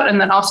spoke about, and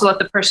then also let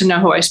the person know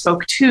who I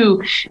spoke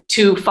to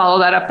follow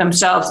that up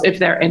themselves if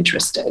they're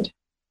interested.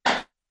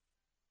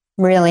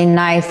 Really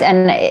nice.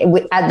 And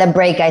at the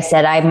break, I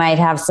said I might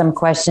have some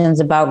questions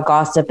about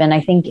gossip. And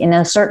I think in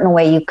a certain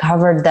way you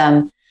covered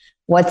them.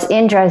 What's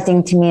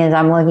interesting to me is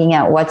I'm looking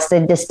at what's the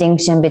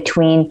distinction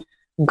between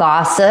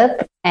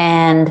gossip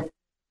and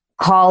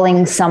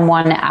calling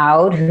someone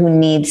out who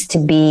needs to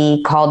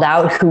be called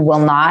out, who will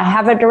not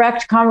have a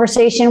direct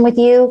conversation with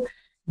you.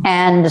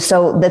 And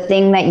so the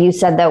thing that you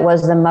said that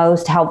was the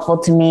most helpful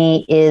to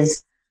me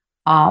is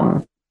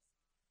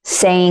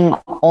saying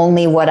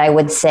only what I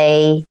would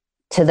say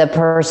to the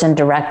person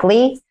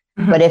directly.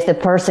 Mm-hmm. But if the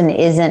person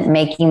isn't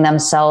making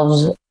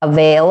themselves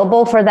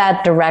available for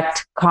that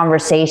direct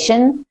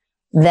conversation,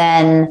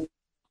 then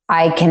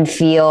I can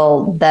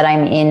feel that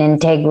I'm in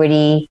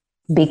integrity,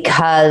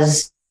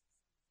 because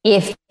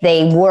if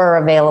they were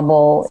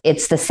available,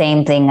 it's the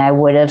same thing I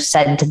would have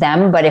said to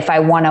them. But if I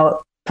want to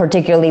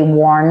particularly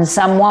warn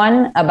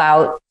someone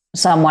about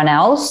someone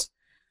else,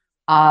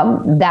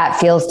 that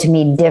feels to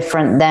me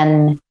different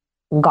than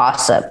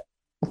gossip.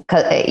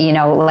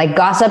 Like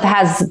gossip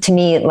has to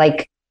me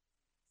like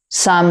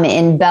some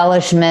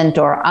embellishment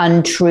or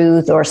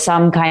untruth or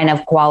some kind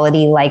of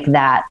quality like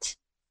that.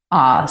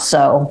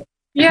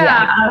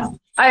 Yeah.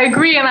 I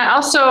agree. And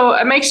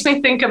it makes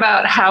me think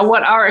about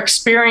what our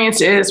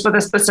experience is with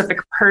a specific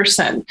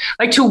person.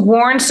 Like, to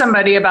warn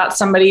somebody about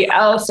somebody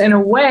else, in a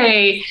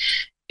way,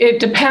 it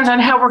depends on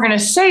how we're going to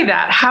say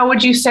that. How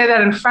would you say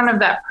that in front of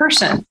that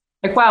person?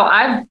 Like, wow,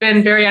 I've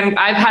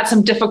had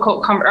some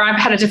difficult, or I've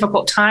had a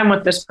difficult time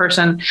with this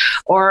person,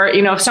 or,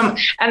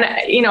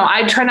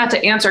 I try not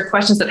to answer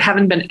questions that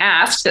haven't been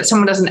asked, that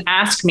someone doesn't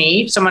ask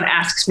me. If someone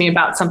asks me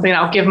about something,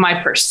 I'll give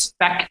my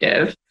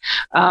perspective.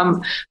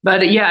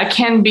 But yeah, it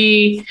can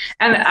be.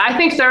 And I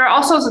think there are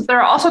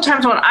also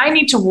times when I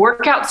need to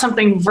work out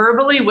something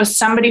verbally with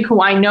somebody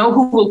who I know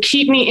who will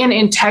keep me in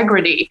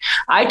integrity.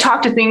 I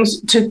talk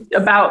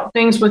about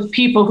things with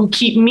people who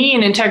keep me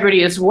in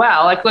integrity as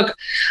well. Like, look,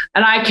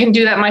 and I can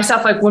do that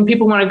myself. Like, when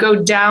people want to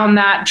go down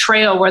that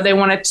trail where they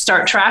want to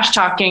start trash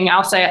talking,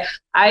 I'll say,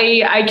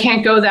 I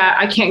can't go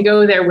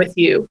there with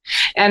you.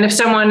 And if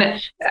someone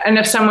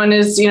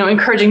is,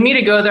 encouraging me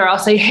to go there, I'll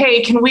say,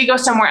 hey, can we go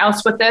somewhere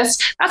else with this?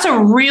 That's a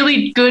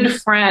really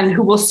good friend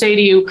who will say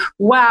to you,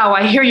 wow,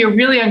 I hear you're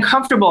really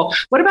uncomfortable.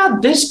 What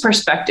about this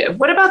perspective?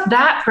 What about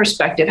that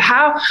perspective?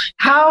 How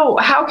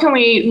can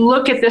we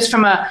look at this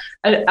from a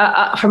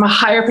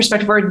higher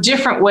perspective, or a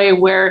different way,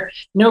 where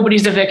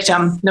nobody's a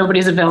victim,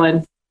 nobody's a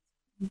villain?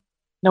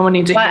 No one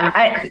needs to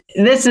hear.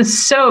 This is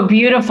so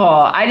beautiful.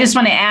 I just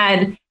want to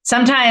add,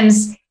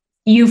 sometimes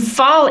you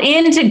fall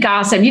into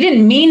gossip. You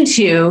didn't mean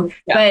to,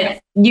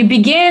 but you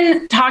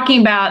begin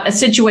talking about a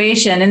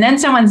situation, and then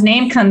someone's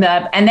name comes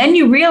up, and then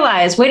you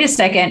realize, wait a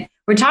second,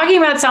 we're talking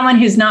about someone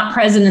who's not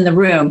present in the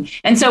room.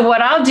 And so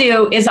what I'll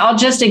do is I'll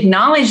just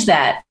acknowledge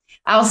that.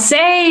 I'll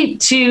say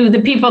to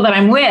the people that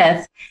I'm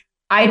with,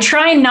 I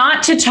try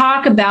not to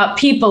talk about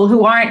people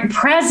who aren't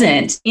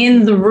present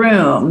in the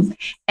room.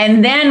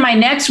 And then my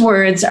next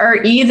words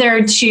are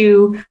either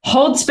to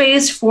hold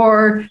space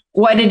for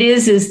what it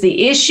is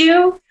the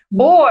issue,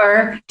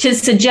 or to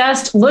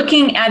suggest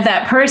looking at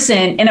that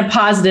person in a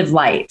positive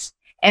light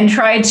and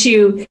try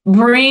to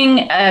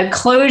bring a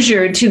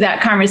closure to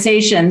that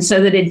conversation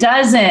so that it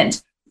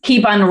doesn't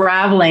keep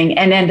unraveling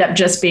and end up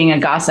just being a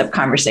gossip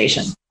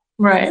conversation.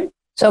 Right.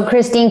 So,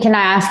 Kristine, can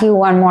I ask you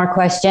one more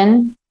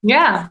question?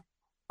 Yeah.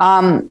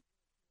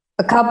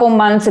 A couple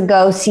months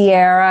ago,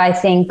 Sierra, I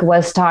think,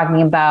 was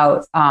talking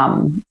about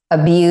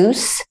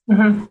abuse.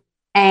 Mm-hmm.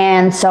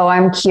 And so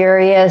I'm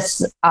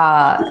curious,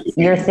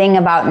 your thing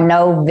about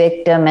no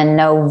victim and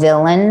no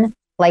villain,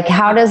 like,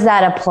 how does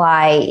that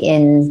apply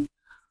in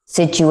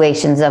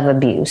situations of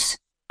abuse?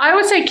 I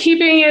would say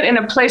keeping it in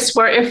a place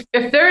where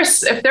if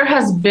there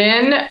has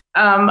been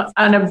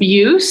an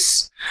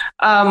abuse,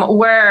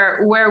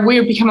 where we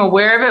become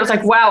aware of it. It was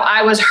like, wow,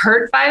 I was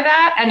hurt by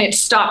that, and it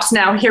stops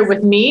now here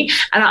with me.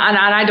 And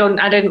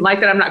I didn't like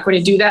that. I'm not going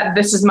to do that.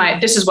 This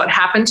is what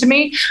happened to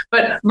me.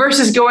 But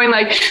versus going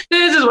like,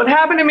 this is what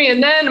happened to me,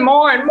 and then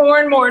more and more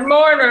and more and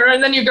more,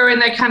 and then you go in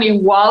there kind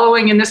of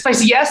wallowing in this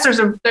place. Yes,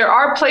 there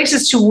are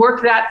places to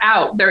work that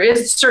out. There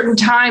is certain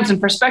times and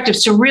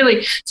perspectives to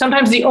really.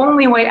 Sometimes the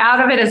only way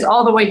out of it is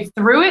all the way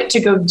through it, to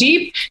go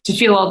deep, to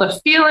feel all the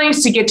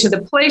feelings, to get to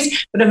the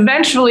place. But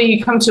eventually,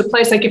 you come to a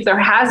place like if there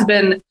has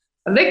been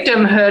a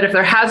victimhood, if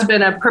there has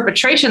been a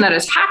perpetration that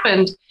has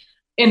happened,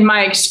 in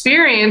my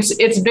experience,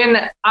 it's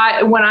been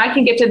when I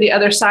can get to the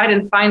other side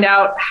and find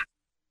out,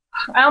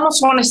 I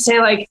almost want to say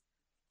like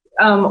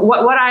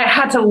what I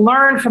had to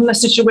learn from the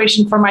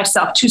situation for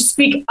myself, to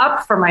speak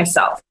up for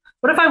myself.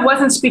 What if I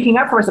wasn't speaking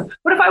up for myself?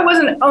 What if I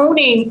wasn't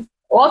owning?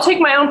 Well, I'll take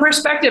my own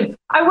perspective.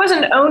 I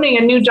wasn't owning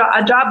a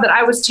job that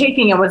I was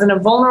taking. I was in a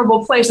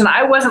vulnerable place, and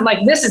I wasn't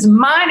like, this is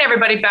mine,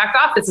 everybody back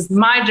off. This is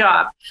my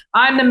job.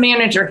 I'm the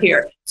manager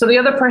here. So the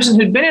other person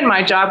who'd been in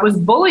my job was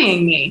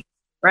bullying me,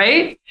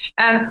 right?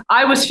 And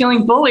I was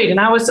feeling bullied, and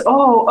I was,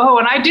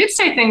 and I did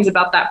say things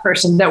about that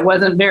person that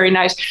wasn't very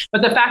nice.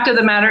 But the fact of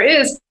the matter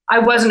is, I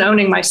wasn't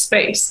owning my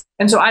space.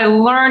 And so I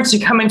learned to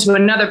come into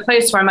another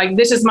place where I'm like,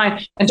 this is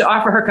mine, and to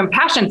offer her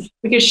compassion,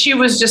 because she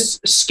was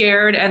just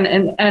scared and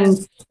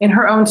in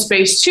her own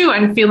space too,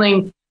 and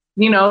feeling,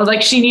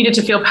 like she needed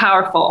to feel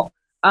powerful,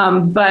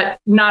 but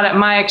not at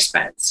my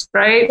expense,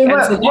 right? And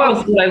so that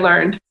was what I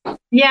learned.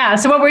 Yeah.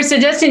 So what we're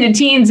suggesting to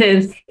teens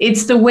is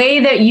it's the way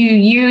that you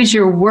use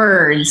your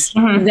words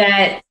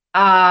that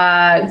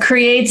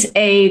creates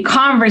a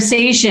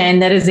conversation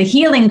that is a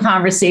healing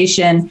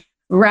conversation,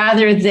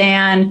 rather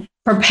than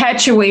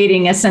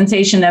perpetuating a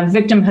sensation of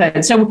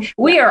victimhood. So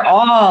we are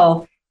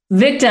all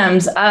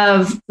victims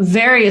of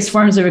various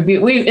forms of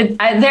abuse.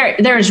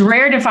 There's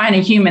rare to find a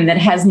human that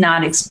has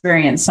not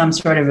experienced some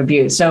sort of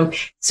abuse. So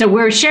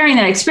we're sharing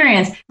that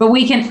experience, but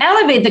we can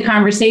elevate the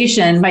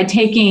conversation by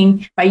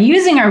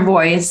using our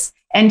voice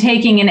and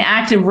taking an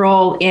active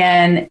role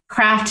in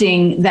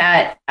crafting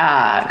that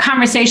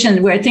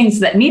conversation where things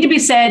that need to be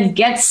said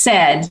get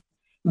said,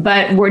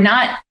 but we're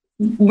not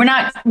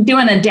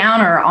doing a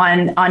downer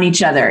on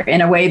each other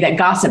in a way that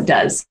gossip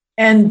does.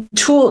 And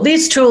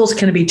these tools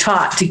can be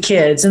taught to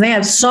kids, and they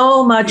have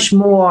so much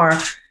more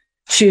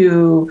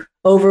to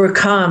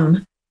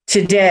overcome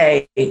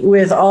today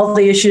with all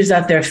the issues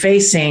that they're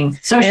facing.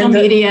 Social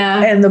media.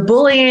 And the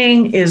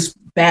bullying is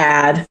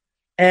bad,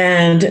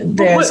 and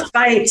there's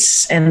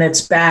fights, and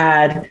it's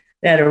bad.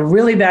 They had a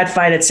really bad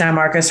fight at San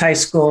Marcos High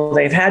School.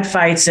 They've had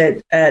fights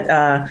at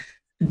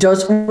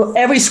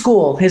every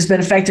school has been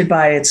affected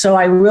by it. So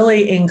I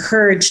really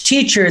encourage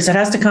teachers, it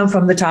has to come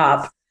from the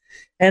top,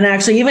 and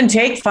actually even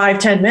take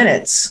 5-10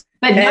 minutes.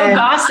 But no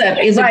gossip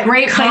is a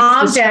great place to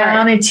start. Calm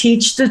down and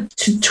teach the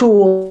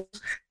tools,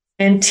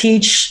 and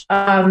teach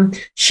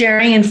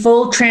sharing in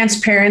full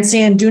transparency,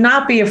 and do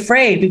not be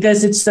afraid,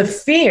 because it's the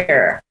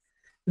fear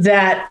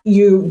that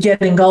you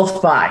get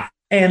engulfed by.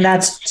 And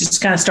that's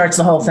just kind of starts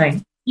the whole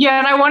thing. Yeah,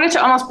 and I wanted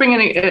to almost bring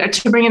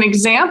an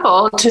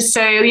example to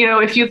say,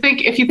 if you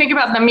think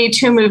about the Me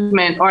Too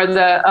movement or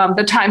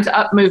the Time's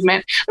Up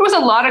movement, there was a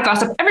lot of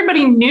gossip.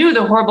 Everybody knew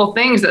the horrible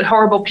things that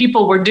horrible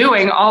people were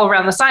doing all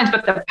around the signs,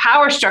 but the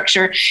power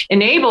structure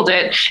enabled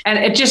it, and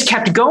it just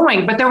kept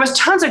going. But there was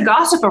tons of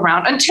gossip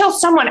around until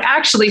someone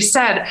actually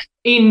said,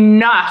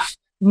 enough.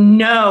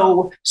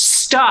 No,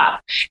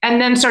 stop.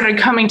 And then started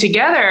coming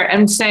together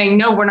and saying,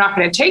 no, we're not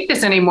going to take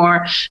this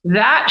anymore.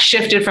 That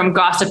shifted from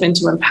gossip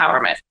into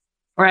empowerment.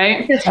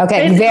 Right.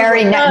 Okay.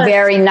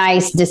 Very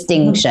nice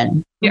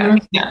distinction. Yeah.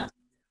 Yeah.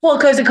 Well,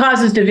 because it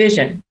causes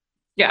division.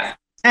 Yeah.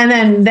 And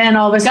then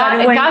all of a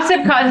sudden,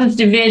 gossip causes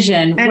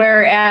division,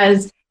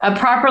 whereas a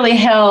properly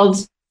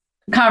held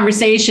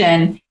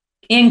conversation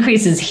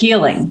increases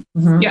healing.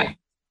 Mm-hmm. Yeah.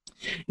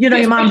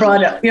 Your mom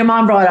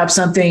brought up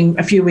something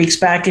a few weeks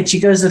back, and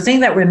she goes, the thing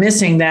that we're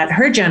missing that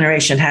her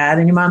generation had,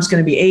 and your mom's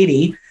going to be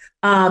 80,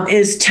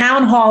 is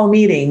town hall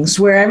meetings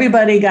where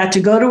everybody got to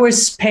go to a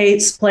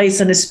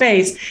place in a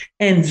space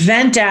and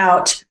vent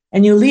out,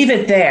 and you leave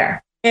it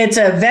there. It's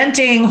a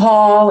venting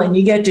hall, and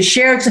you get to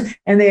share,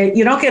 and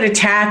you don't get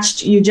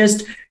attached. You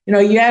just,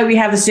 we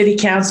have a city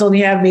council, and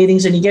you have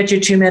meetings, and you get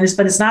your 2 minutes,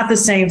 but it's not the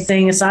same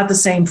thing. It's not the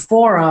same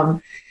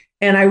forum.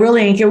 And I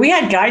really encourage, we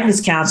had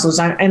guidance counselors,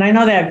 and I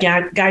know they have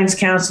guidance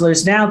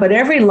counselors now, but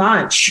every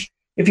lunch,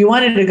 if you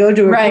wanted to go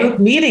to a group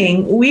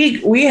meeting,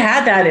 we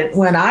had that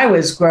when I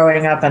was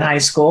growing up in high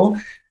school.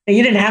 And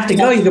you didn't have to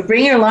go. You could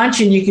bring your lunch,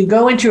 and you could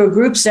go into a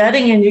group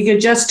setting, and you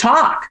could just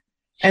talk.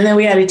 And then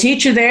we had a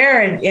teacher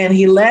there, and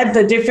he led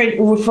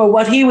for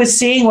what he was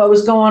seeing, what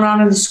was going on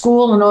in the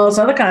school, and all this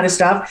other kind of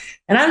stuff.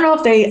 And I don't know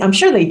if I'm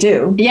sure they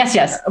do.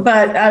 Yes.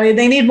 But I mean,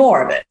 they need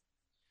more of it.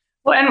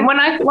 Well, and when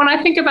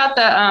I think about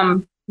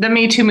the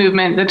Me Too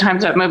movement, the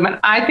Time's Up movement.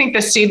 I think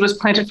the seed was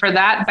planted for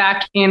that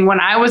back in when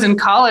I was in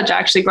college,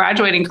 actually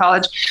graduating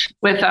college,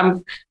 with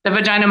the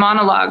Vagina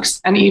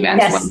Monologues and Eve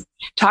Ensslin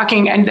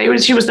talking. And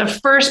she was the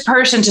first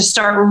person to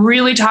start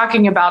really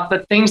talking about the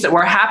things that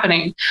were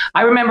happening.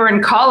 I remember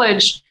in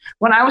college,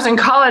 when I was in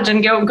college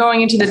and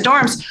going into the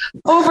dorms,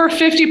 over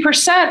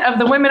 50% of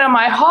the women in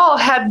my hall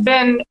had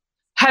been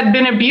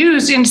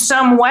abused in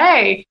some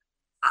way.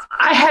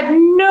 I had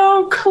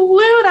no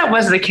clue that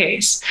was the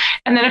case.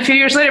 And then a few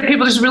years later,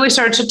 people just really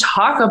started to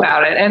talk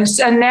about it. And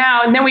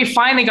then we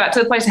finally got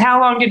to the place.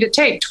 How long did it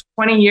take?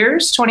 20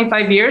 years,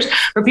 25 years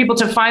for people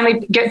to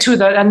finally get to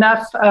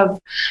enough of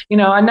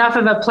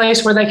a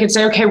place where they could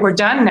say, okay, we're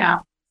done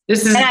now.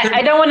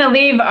 I don't want to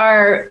leave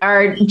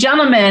our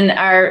gentlemen,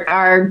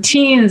 our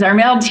teens, our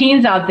male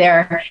teens out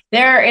there.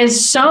 There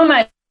is so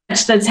much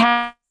that's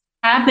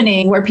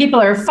happening where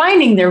people are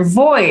finding their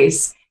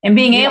voice and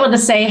being able to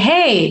say,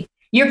 hey,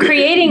 you're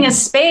creating a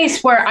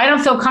space where I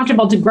don't feel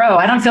comfortable to grow.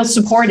 I don't feel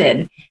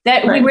supported.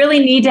 That we really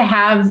need to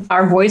have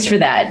our voice for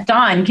that.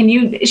 Dawn, can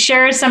you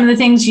share some of the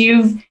things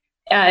you've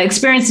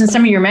experienced in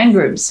some of your men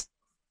groups?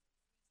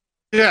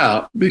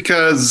 Yeah,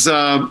 because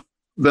the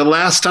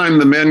last time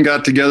the men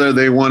got together,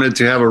 they wanted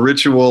to have a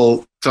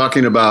ritual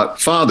talking about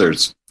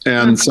fathers.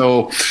 And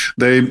so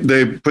they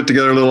put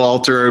together a little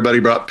altar. Everybody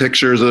brought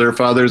pictures of their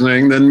fathers.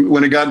 And then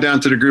when it got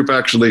down to the group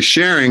actually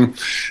sharing,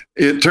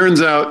 it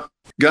turns out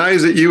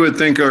guys that you would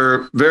think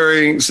are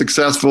very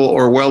successful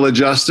or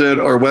well-adjusted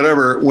or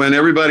whatever, when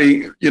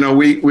everybody,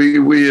 we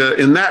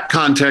in that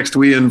context,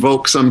 we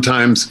invoke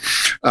sometimes,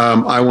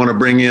 I want to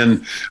bring in,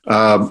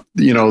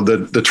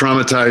 the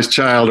traumatized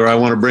child, or I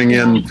want to bring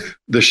in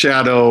the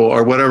shadow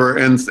or whatever,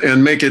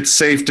 and make it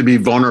safe to be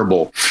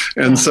vulnerable.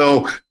 And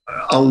so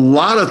a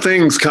lot of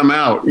things come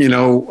out,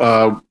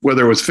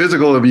 whether it was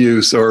physical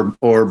abuse or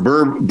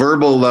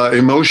verbal,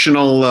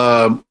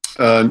 emotional,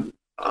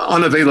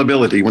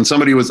 unavailability, when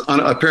somebody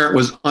a parent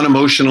was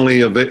unemotionally,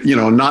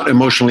 not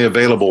emotionally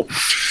available,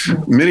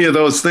 many of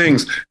those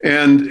things.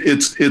 And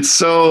it's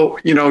so,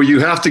 you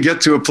have to get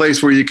to a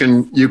place where you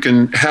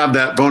can have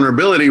that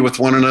vulnerability with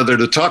one another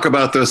to talk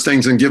about those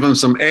things and give them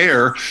some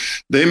air.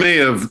 They may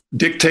have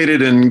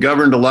dictated and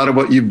governed a lot of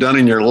what you've done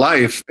in your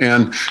life.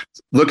 And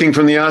looking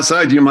from the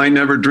outside, you might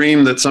never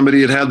dream that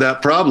somebody had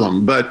that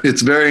problem. But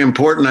it's very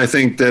important, I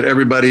think, that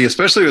everybody,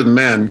 especially with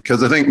men,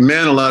 because I think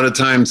men a lot of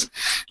times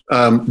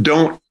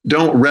don't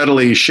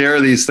readily share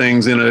these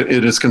things in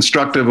as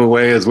constructive a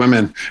way as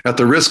women. At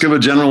the risk of a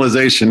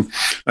generalization,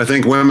 I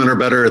think women are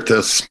better at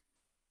this.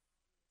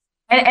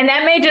 And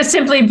that may just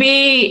simply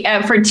be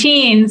for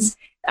teens.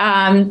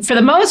 For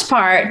the most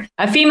part,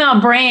 a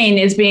female brain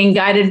is being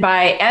guided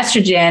by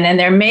estrogen, and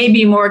there may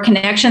be more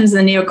connections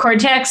in the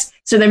neocortex.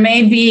 So there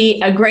may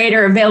be a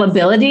greater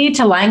availability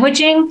to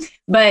languaging.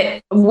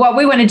 But what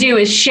we want to do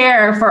is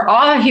share for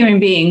all human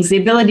beings the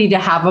ability to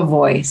have a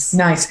voice.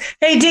 Nice.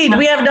 Hey, Dee, do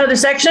we have another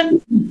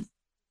section?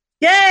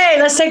 Yay,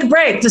 let's take a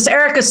break. This is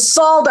Erica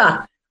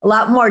Salda. A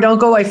lot more. Don't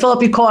go away. Fill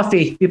up your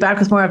coffee. Be back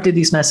with more after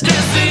these messages.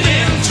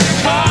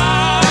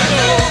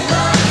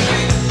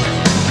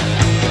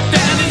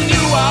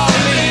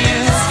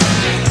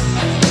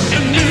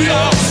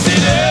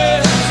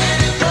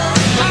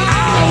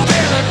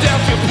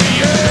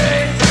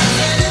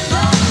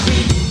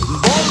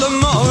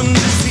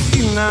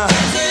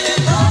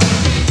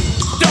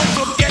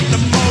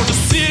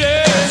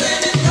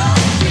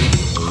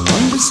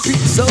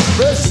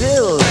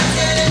 Brazil.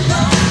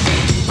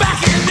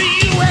 Back in the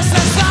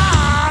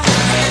USSR.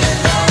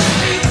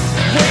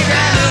 Way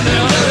down in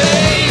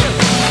LA.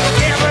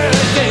 Every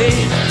day,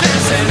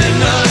 dancing in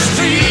the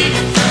street.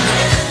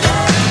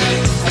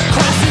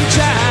 Crossing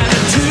China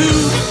too.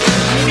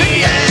 Me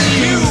and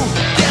you,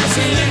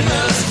 dancing in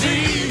the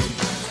street.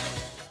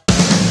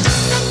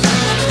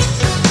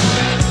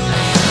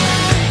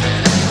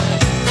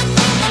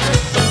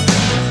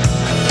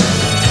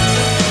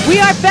 We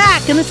are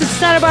back, and this is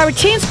Santa Barbara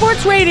Teen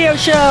Sports Radio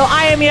Show.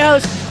 I am your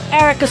host,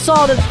 Erica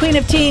Salda, the Queen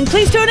of Teen.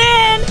 Please tune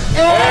in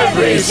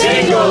every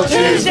single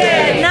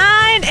Tuesday,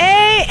 9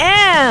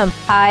 a.m.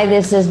 Hi,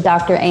 this is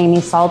Dr. Amy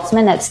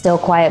Saltzman at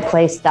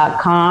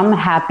stillquietplace.com.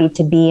 Happy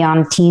to be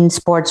on Teen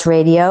Sports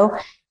Radio.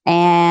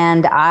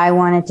 And I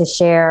wanted to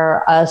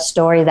share a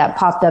story that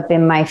popped up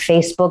in my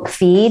Facebook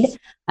feed.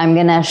 I'm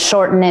going to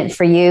shorten it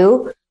for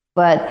you,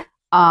 but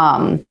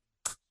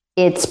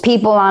it's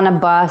people on a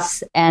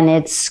bus, and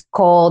it's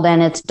cold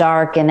and it's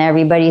dark and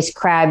everybody's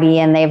crabby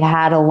and they've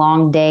had a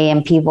long day,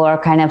 and people are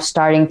kind of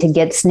starting to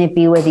get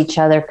snippy with each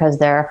other because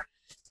they're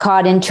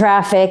caught in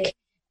traffic.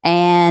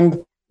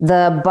 And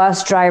the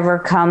bus driver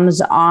comes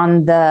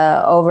on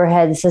the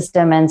overhead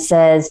system and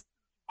says,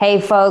 hey,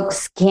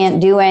 folks,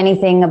 can't do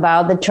anything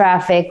about the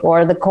traffic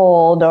or the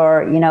cold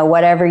or,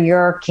 whatever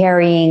you're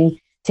carrying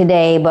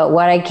today. But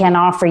what I can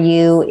offer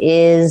you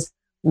is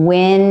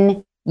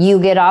when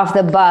you get off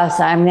the bus,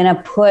 I'm going to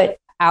put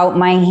out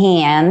my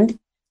hand,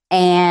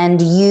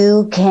 and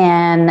you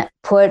can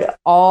put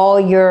all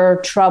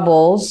your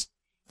troubles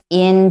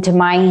into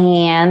my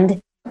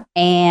hand,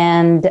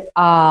 and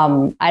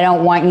I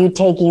don't want you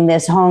taking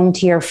this home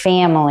to your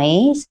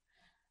families.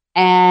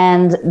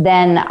 And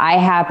then I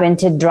happened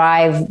to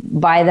drive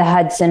by the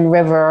Hudson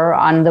River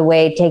on the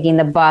way, taking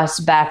the bus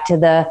back to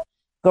the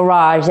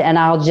garage, and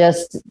I'll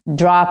just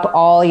drop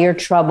all your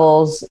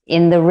troubles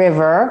in the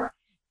river.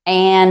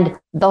 And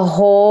the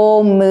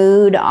whole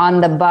mood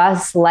on the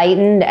bus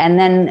lightened. And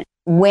then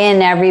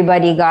when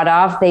everybody got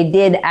off, he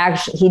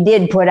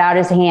did put out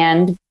his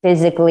hand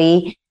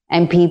physically,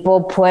 and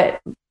people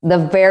the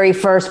very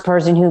first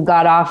person who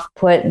got off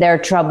put their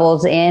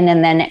troubles in,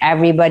 and then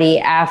everybody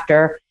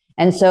after.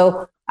 And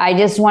so I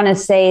just want to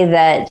say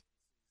that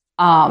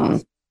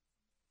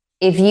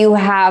if you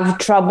have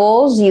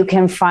troubles, you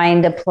can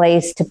find a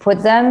place to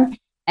put them.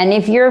 And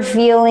if you're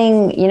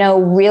feeling,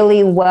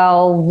 really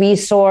well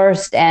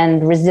resourced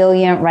and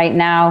resilient right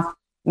now,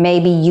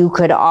 maybe you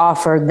could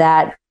offer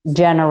that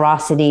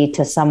generosity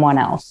to someone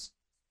else.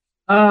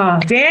 Oh,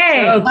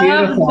 dang. So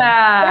beautiful.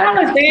 That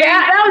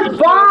was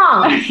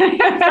bomb.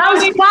 That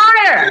was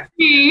fire.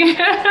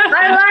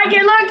 I like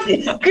it.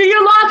 Look,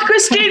 you lost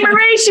Kristine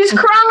Marie. She's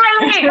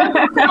crying.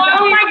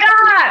 Oh, my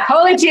God.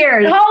 Holy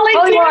tears.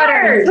 Holy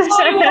waters.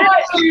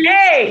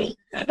 Hey,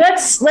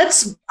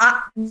 let's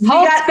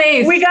hold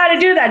space. We got to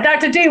do that.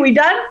 Dr. D, we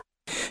done?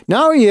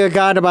 No, you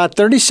got about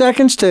 30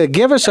 seconds to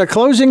give us a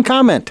closing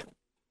comment.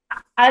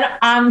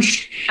 I'm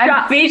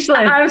speechless.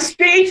 I'm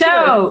speechless.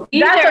 So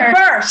that's a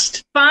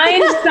first.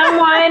 Find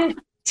someone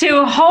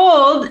to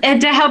hold and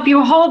to help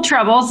you hold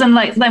troubles and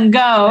let them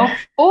go,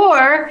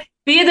 or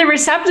be the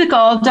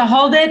receptacle to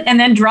hold it and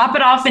then drop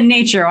it off in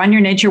nature on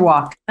your nature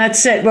walk.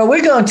 That's it. Well,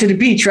 we're going to the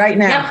beach right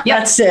now. Yep.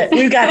 That's it.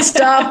 We've got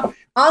stuff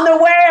on the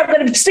way. I'm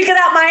going to stick it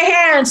out my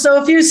hand.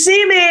 So if you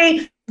see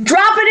me,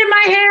 drop it in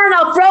my hand.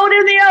 I'll throw it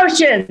in the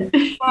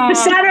ocean.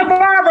 Santa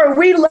Barbara,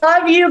 we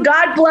love you.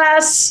 God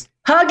bless.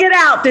 Hug it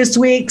out this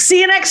week.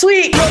 See you next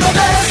week. You're the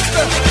best.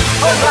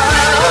 Oh,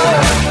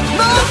 wow.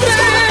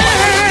 Nothing